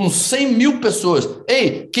 com 100 mil pessoas,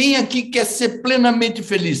 ei, quem aqui quer ser plenamente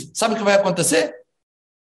feliz? Sabe o que vai acontecer?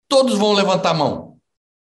 Todos vão levantar a mão.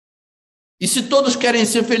 E se todos querem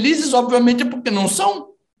ser felizes, obviamente é porque não são.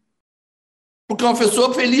 Porque uma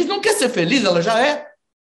pessoa feliz não quer ser feliz, ela já é.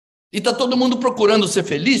 E está todo mundo procurando ser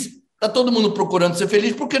feliz? Está todo mundo procurando ser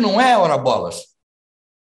feliz porque não é, ora bolas.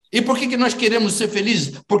 E por que nós queremos ser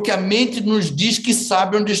felizes? Porque a mente nos diz que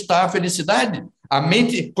sabe onde está a felicidade. A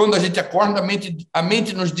mente, quando a gente acorda, a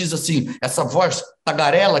mente nos diz assim, essa voz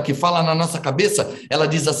tagarela que fala na nossa cabeça, ela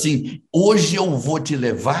diz assim, hoje eu vou te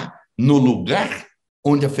levar no lugar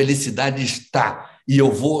onde a felicidade está. E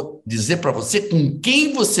eu vou dizer para você com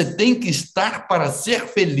quem você tem que estar para ser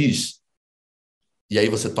feliz. E aí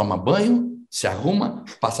você toma banho, se arruma,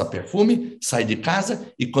 passa perfume, sai de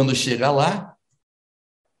casa e quando chega lá,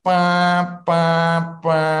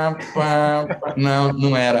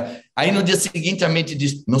 não era. Aí no dia seguinte a mente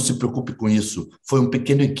diz, não se preocupe com isso, foi um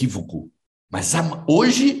pequeno equívoco. Mas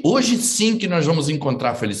hoje sim que nós vamos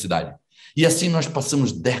encontrar a felicidade. E assim nós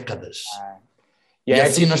passamos décadas. E aí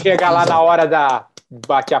assim nós chega lá na hora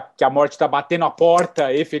que a morte está batendo a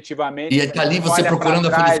porta, efetivamente. E está ali você procurando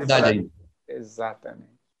a felicidade aí. Exatamente.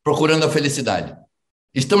 Procurando a felicidade.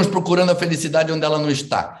 Estamos procurando a felicidade onde ela não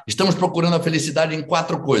está. Estamos procurando a felicidade em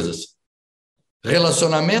 4 coisas.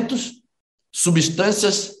 Relacionamentos,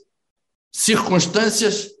 substâncias,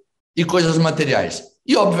 circunstâncias e coisas materiais.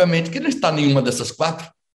 E, obviamente, que não está nenhuma dessas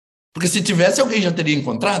 4. Porque se tivesse, alguém já teria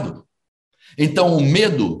encontrado. Então, o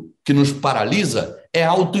medo que nos paralisa é a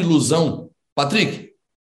autoilusão. Patrick,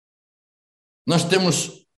 nós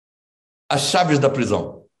temos as chaves da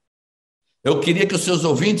prisão. Eu queria que os seus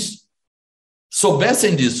ouvintes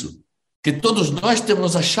soubessem disso, que todos nós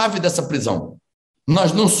temos a chave dessa prisão.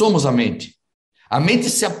 Nós não somos a mente. A mente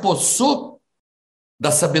se apossou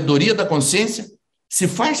da sabedoria da consciência, se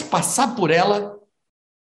faz passar por ela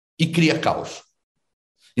e cria caos.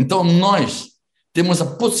 Então, nós temos a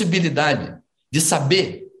possibilidade de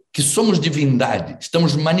saber que somos divindade,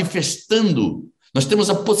 estamos manifestando, nós temos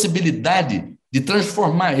a possibilidade de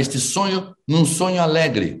transformar este sonho num sonho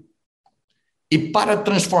alegre. E para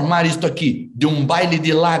transformar isto aqui de um baile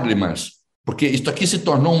de lágrimas, porque isto aqui se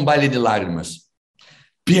tornou um baile de lágrimas,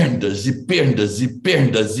 perdas e perdas e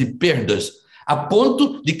perdas e perdas, a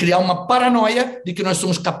ponto de criar uma paranoia de que nós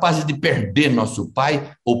somos capazes de perder nosso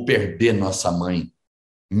pai ou perder nossa mãe.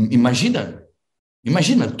 Imagina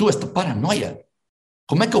tu esta paranoia.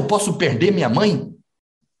 Como é que eu posso perder minha mãe?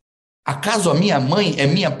 Acaso a minha mãe é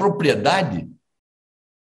minha propriedade?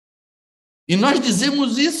 E nós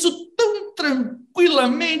dizemos isso tão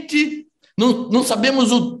tranquilamente, não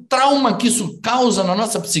sabemos o trauma que isso causa na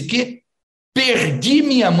nossa psique. Perdi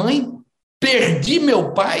minha mãe, perdi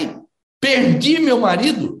meu pai, perdi meu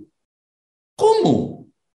marido.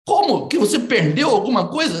 Como? Como que você perdeu alguma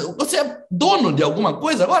coisa? Você é dono de alguma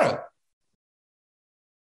coisa agora?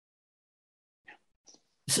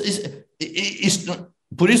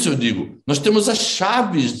 Por isso eu digo, nós temos as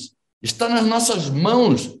chaves, está nas nossas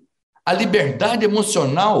mãos. A liberdade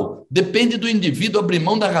emocional depende do indivíduo abrir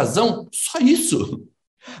mão da razão, só isso.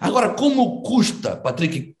 Agora, como custa,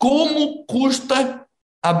 Patrick, como custa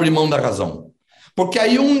abrir mão da razão? Porque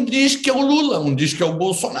aí um diz que é o Lula, um diz que é o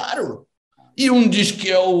Bolsonaro, e um diz que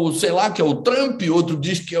é o, sei lá, que é o Trump, outro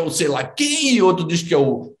diz que é o sei lá quem, e outro diz que é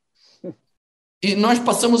o... E nós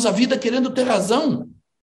passamos a vida querendo ter razão.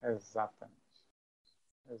 Exatamente.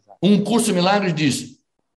 Um Curso em Milagres diz: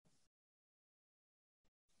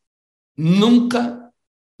 nunca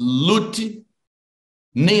lute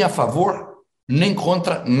nem a favor, nem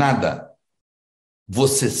contra nada.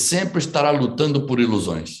 Você sempre estará lutando por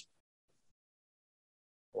ilusões.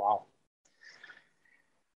 Uau.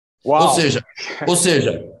 Ou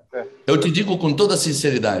seja, eu te digo com toda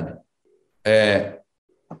sinceridade,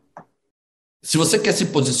 se você quer se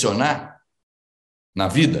posicionar na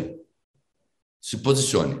vida, se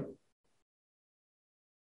posicione.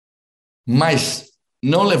 Mas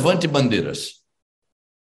não levante bandeiras.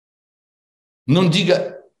 Não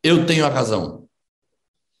diga, eu tenho a razão.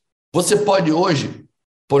 Você pode hoje,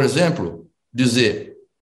 por exemplo, dizer,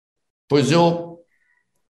 pois eu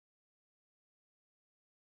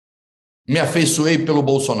me afeiçoei pelo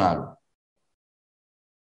Bolsonaro.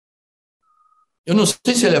 Eu não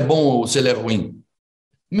sei se ele é bom ou se ele é ruim.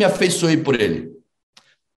 Me afeiçoei por ele.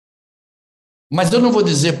 Mas eu não vou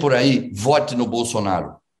dizer por aí, vote no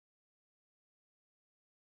Bolsonaro.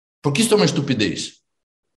 Porque isso é uma estupidez.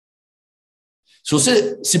 Se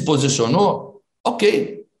você se posicionou,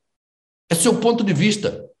 ok. É seu ponto de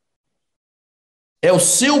vista. É o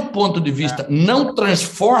seu ponto de vista. Não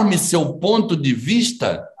transforme seu ponto de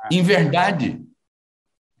vista em verdade.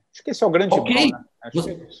 Acho que esse é o grande mal, né?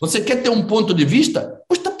 Você quer ter um ponto de vista?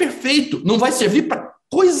 Pois está perfeito. Não vai servir para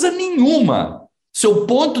coisa nenhuma. Seu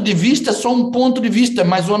ponto de vista é só um ponto de vista,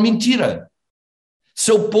 mas uma mentira.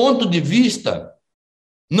 Seu ponto de vista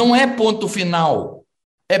não é ponto final,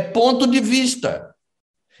 é ponto de vista.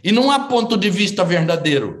 E não há ponto de vista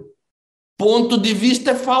verdadeiro. Ponto de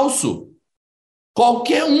vista é falso.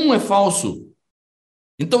 Qualquer um é falso.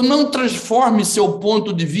 Então não transforme seu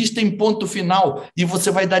ponto de vista em ponto final e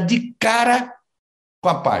você vai dar de cara com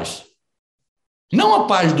a paz. Não a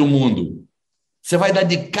paz do mundo. Você vai dar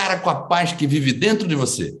de cara com a paz que vive dentro de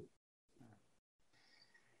você.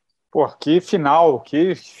 Pô, que final.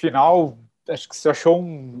 Acho que você achou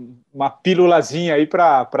uma pílulazinha aí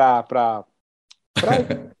para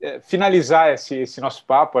finalizar esse nosso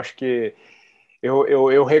papo. Acho que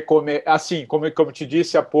eu recomendo, assim, como eu te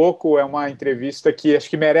disse há pouco, é uma entrevista que acho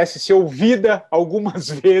que merece ser ouvida algumas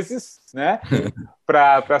vezes, né?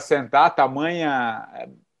 Para sentar, tamanha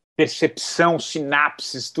percepção,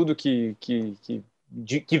 sinapses, tudo que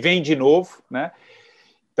vem de novo, né?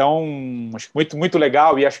 Então, acho muito, muito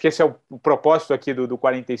legal, e acho que esse é o propósito aqui do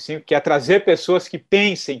 45, que é trazer pessoas que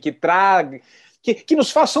pensem, que tragam, que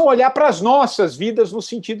nos façam olhar para as nossas vidas no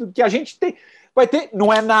sentido de que a gente vai ter,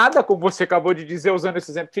 não é nada, como você acabou de dizer, usando esse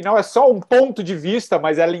exemplo final, é só um ponto de vista,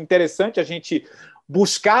 mas é interessante a gente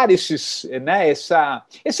buscar esse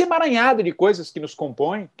emaranhado de coisas que nos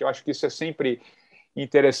compõem, que eu acho que isso é sempre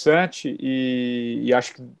interessante, e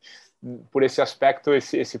acho que por esse aspecto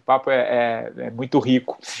esse papo é muito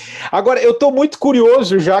rico. Agora, eu estou muito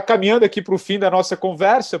curioso, já caminhando aqui para o fim da nossa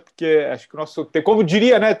conversa, porque acho que o nosso, como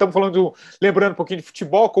diria, né, estamos lembrando um pouquinho de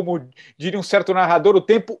futebol, como diria um certo narrador, o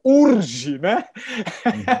tempo urge, né?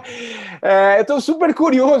 Eu estou super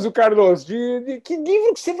curioso, Carlos, de que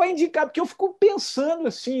livro que você vai indicar, porque eu fico pensando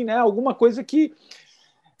assim, né, alguma coisa que...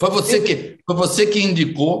 Foi você que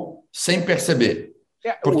indicou sem perceber.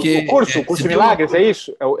 Porque, o curso de milagres, é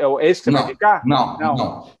isso? É isso que você vai indicar?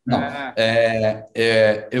 Não.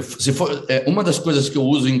 Uma das coisas que eu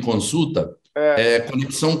uso em consulta é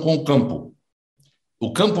conexão com o campo.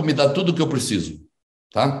 O campo me dá tudo o que eu preciso.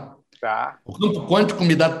 Tá? O campo quântico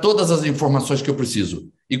me dá todas as informações que eu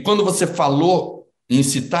preciso. E quando você falou em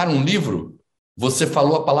citar um livro, você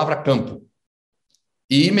falou a palavra campo.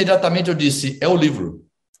 E imediatamente eu disse, é o livro.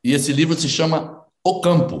 E esse livro se chama O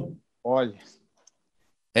Campo. Olha...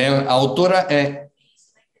 A autora é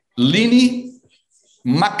Lynne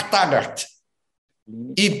McTaggart.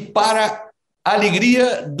 E para a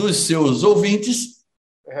alegria dos seus ouvintes,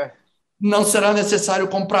 não será necessário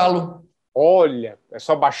comprá-lo. Olha, é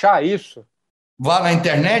só baixar isso? Vá na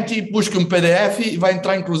internet e busque um PDF e vai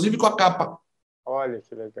entrar, inclusive, com a capa. Olha,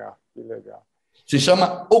 que legal, que legal. Se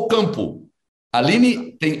chama O Campo. A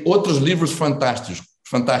Aline tem outros livros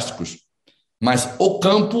fantásticos, mas O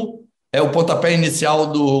Campo é o pontapé inicial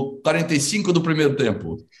do 45 do primeiro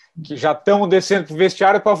tempo. Que já estamos descendo para o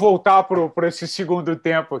vestiário para voltar para esse segundo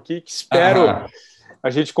tempo aqui, que espero a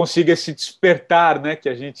gente consiga esse despertar, né, que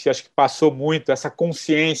a gente acho que passou muito, essa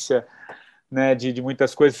consciência, né, de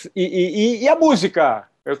muitas coisas. E a música?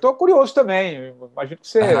 Eu estou curioso também, imagino que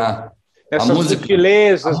você... Essas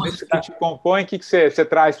sutilezas que te compõem, o que você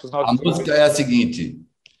traz para os nossos... A música é a seguinte: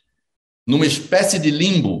 numa espécie de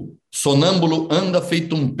limbo, sonâmbulo anda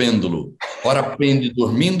feito um pêndulo, ora pende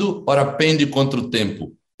dormindo, ora pende contra o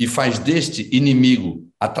tempo, e faz deste inimigo,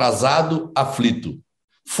 atrasado, aflito.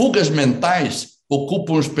 Fugas mentais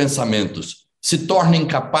ocupam os pensamentos, se torna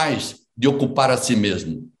incapaz de ocupar a si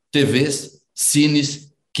mesmo. TVs,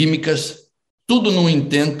 cines, químicas, tudo num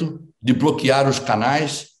intento de bloquear os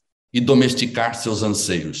canais e domesticar seus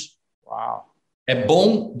anseios. Uau. É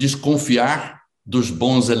bom desconfiar dos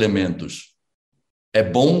bons elementos. É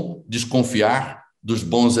bom desconfiar dos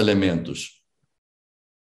bons elementos.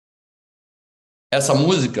 Essa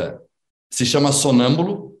música se chama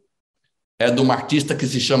Sonâmbulo, é de uma artista que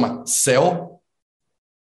se chama Céu,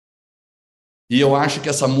 e eu acho que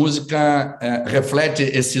essa música reflete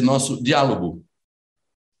esse nosso diálogo.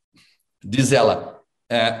 Diz ela...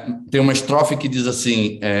 tem uma estrofe que diz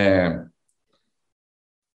assim...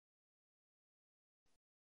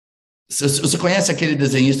 Você conhece aquele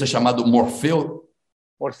desenhista chamado Morfeu?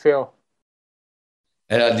 Morfeu.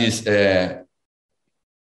 Ela diz...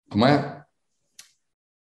 como é?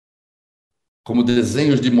 Como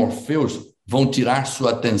desenhos de Morfeus vão tirar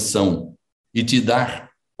sua atenção e te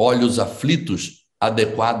dar olhos aflitos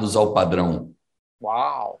adequados ao padrão.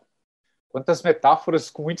 Uau! Quantas metáforas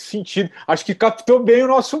com muito sentido. Acho que captou bem o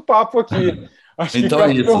nosso papo aqui. Acho então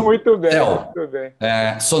que captou muito bem. Céu. Muito bem.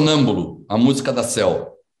 Sonâmbulo, a música da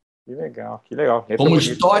Céu. Que legal, que legal. Como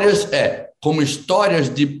histórias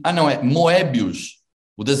de... Moebius.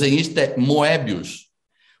 O desenhista é Moebius.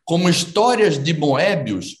 Como histórias de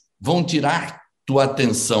Moebius vão tirar tua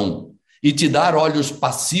atenção e te dar olhos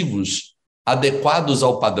passivos adequados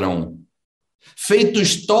ao padrão. Feito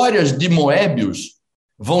histórias de Moebius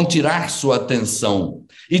vão tirar sua atenção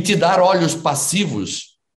e te dar olhos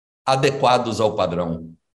passivos adequados ao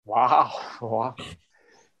padrão. Uau!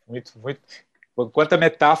 Muito, muito. Quanta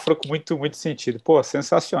metáfora com muito, muito sentido. Pô,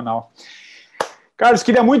 sensacional. Carlos,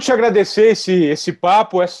 queria muito te agradecer esse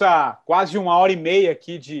papo, essa quase 1h30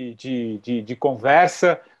 aqui de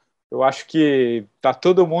conversa. Eu acho que tá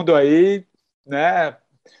todo mundo aí, né?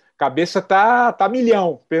 Cabeça tá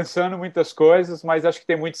milhão, pensando muitas coisas, mas acho que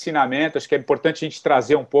tem muito ensinamento, acho que é importante a gente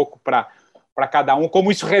trazer um pouco para cada um,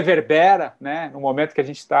 como isso reverbera, né, no momento que a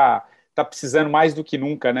gente está precisando mais do que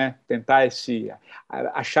nunca, né, tentar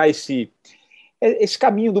achar esse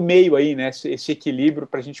caminho do meio aí, né, esse equilíbrio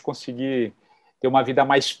para a gente conseguir ter uma vida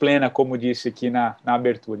mais plena, como disse aqui na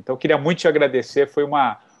abertura. Então, eu queria muito te agradecer, foi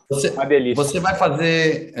uma delícia. Você vai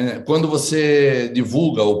fazer, quando você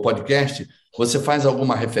divulga o podcast, você faz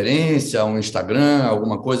alguma referência, um Instagram,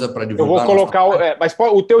 alguma coisa para divulgar? Eu vou colocar, mas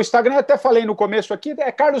o teu Instagram, eu até falei no começo aqui,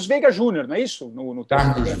 é Carlos Veiga Júnior, não é isso? No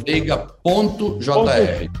carlosveiga.jr.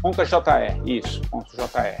 .jr, isso,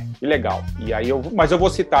 .jr. Que legal. E aí mas eu vou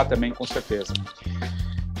citar também, com certeza.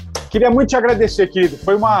 Queria muito te agradecer, querido.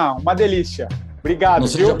 Foi uma delícia. Obrigado. Não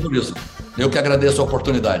seja por isso. Eu que agradeço a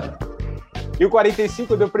oportunidade. E o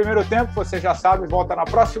 45 do primeiro tempo, você já sabe, volta na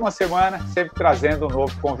próxima semana, sempre trazendo um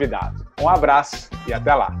novo convidado. Um abraço e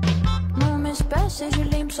até lá. Numa espécie de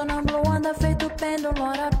limbo, sonâmbulo anda feito pêndulo,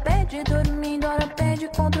 ora pede dormindo, ora pede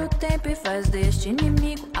contra o tempo e faz deste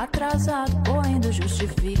inimigo atrasado, correndo,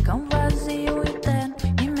 justifica um vazio interno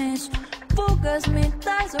imenso. Fugas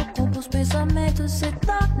mentais ocupam os pensamentos, se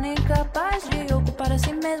torna incapaz de ocupar a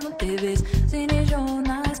si mesmo. TVs, cine,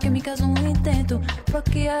 jornais, químicas, um intento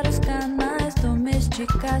bloquear os canais,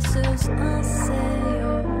 domesticar seus anseios.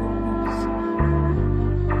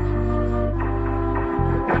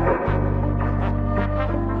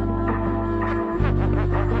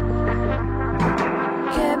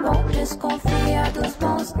 Que é bom desconfiar dos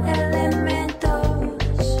bons elementos.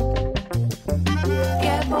 Que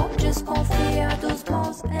é bom desconfiar dos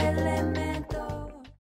bons elementos.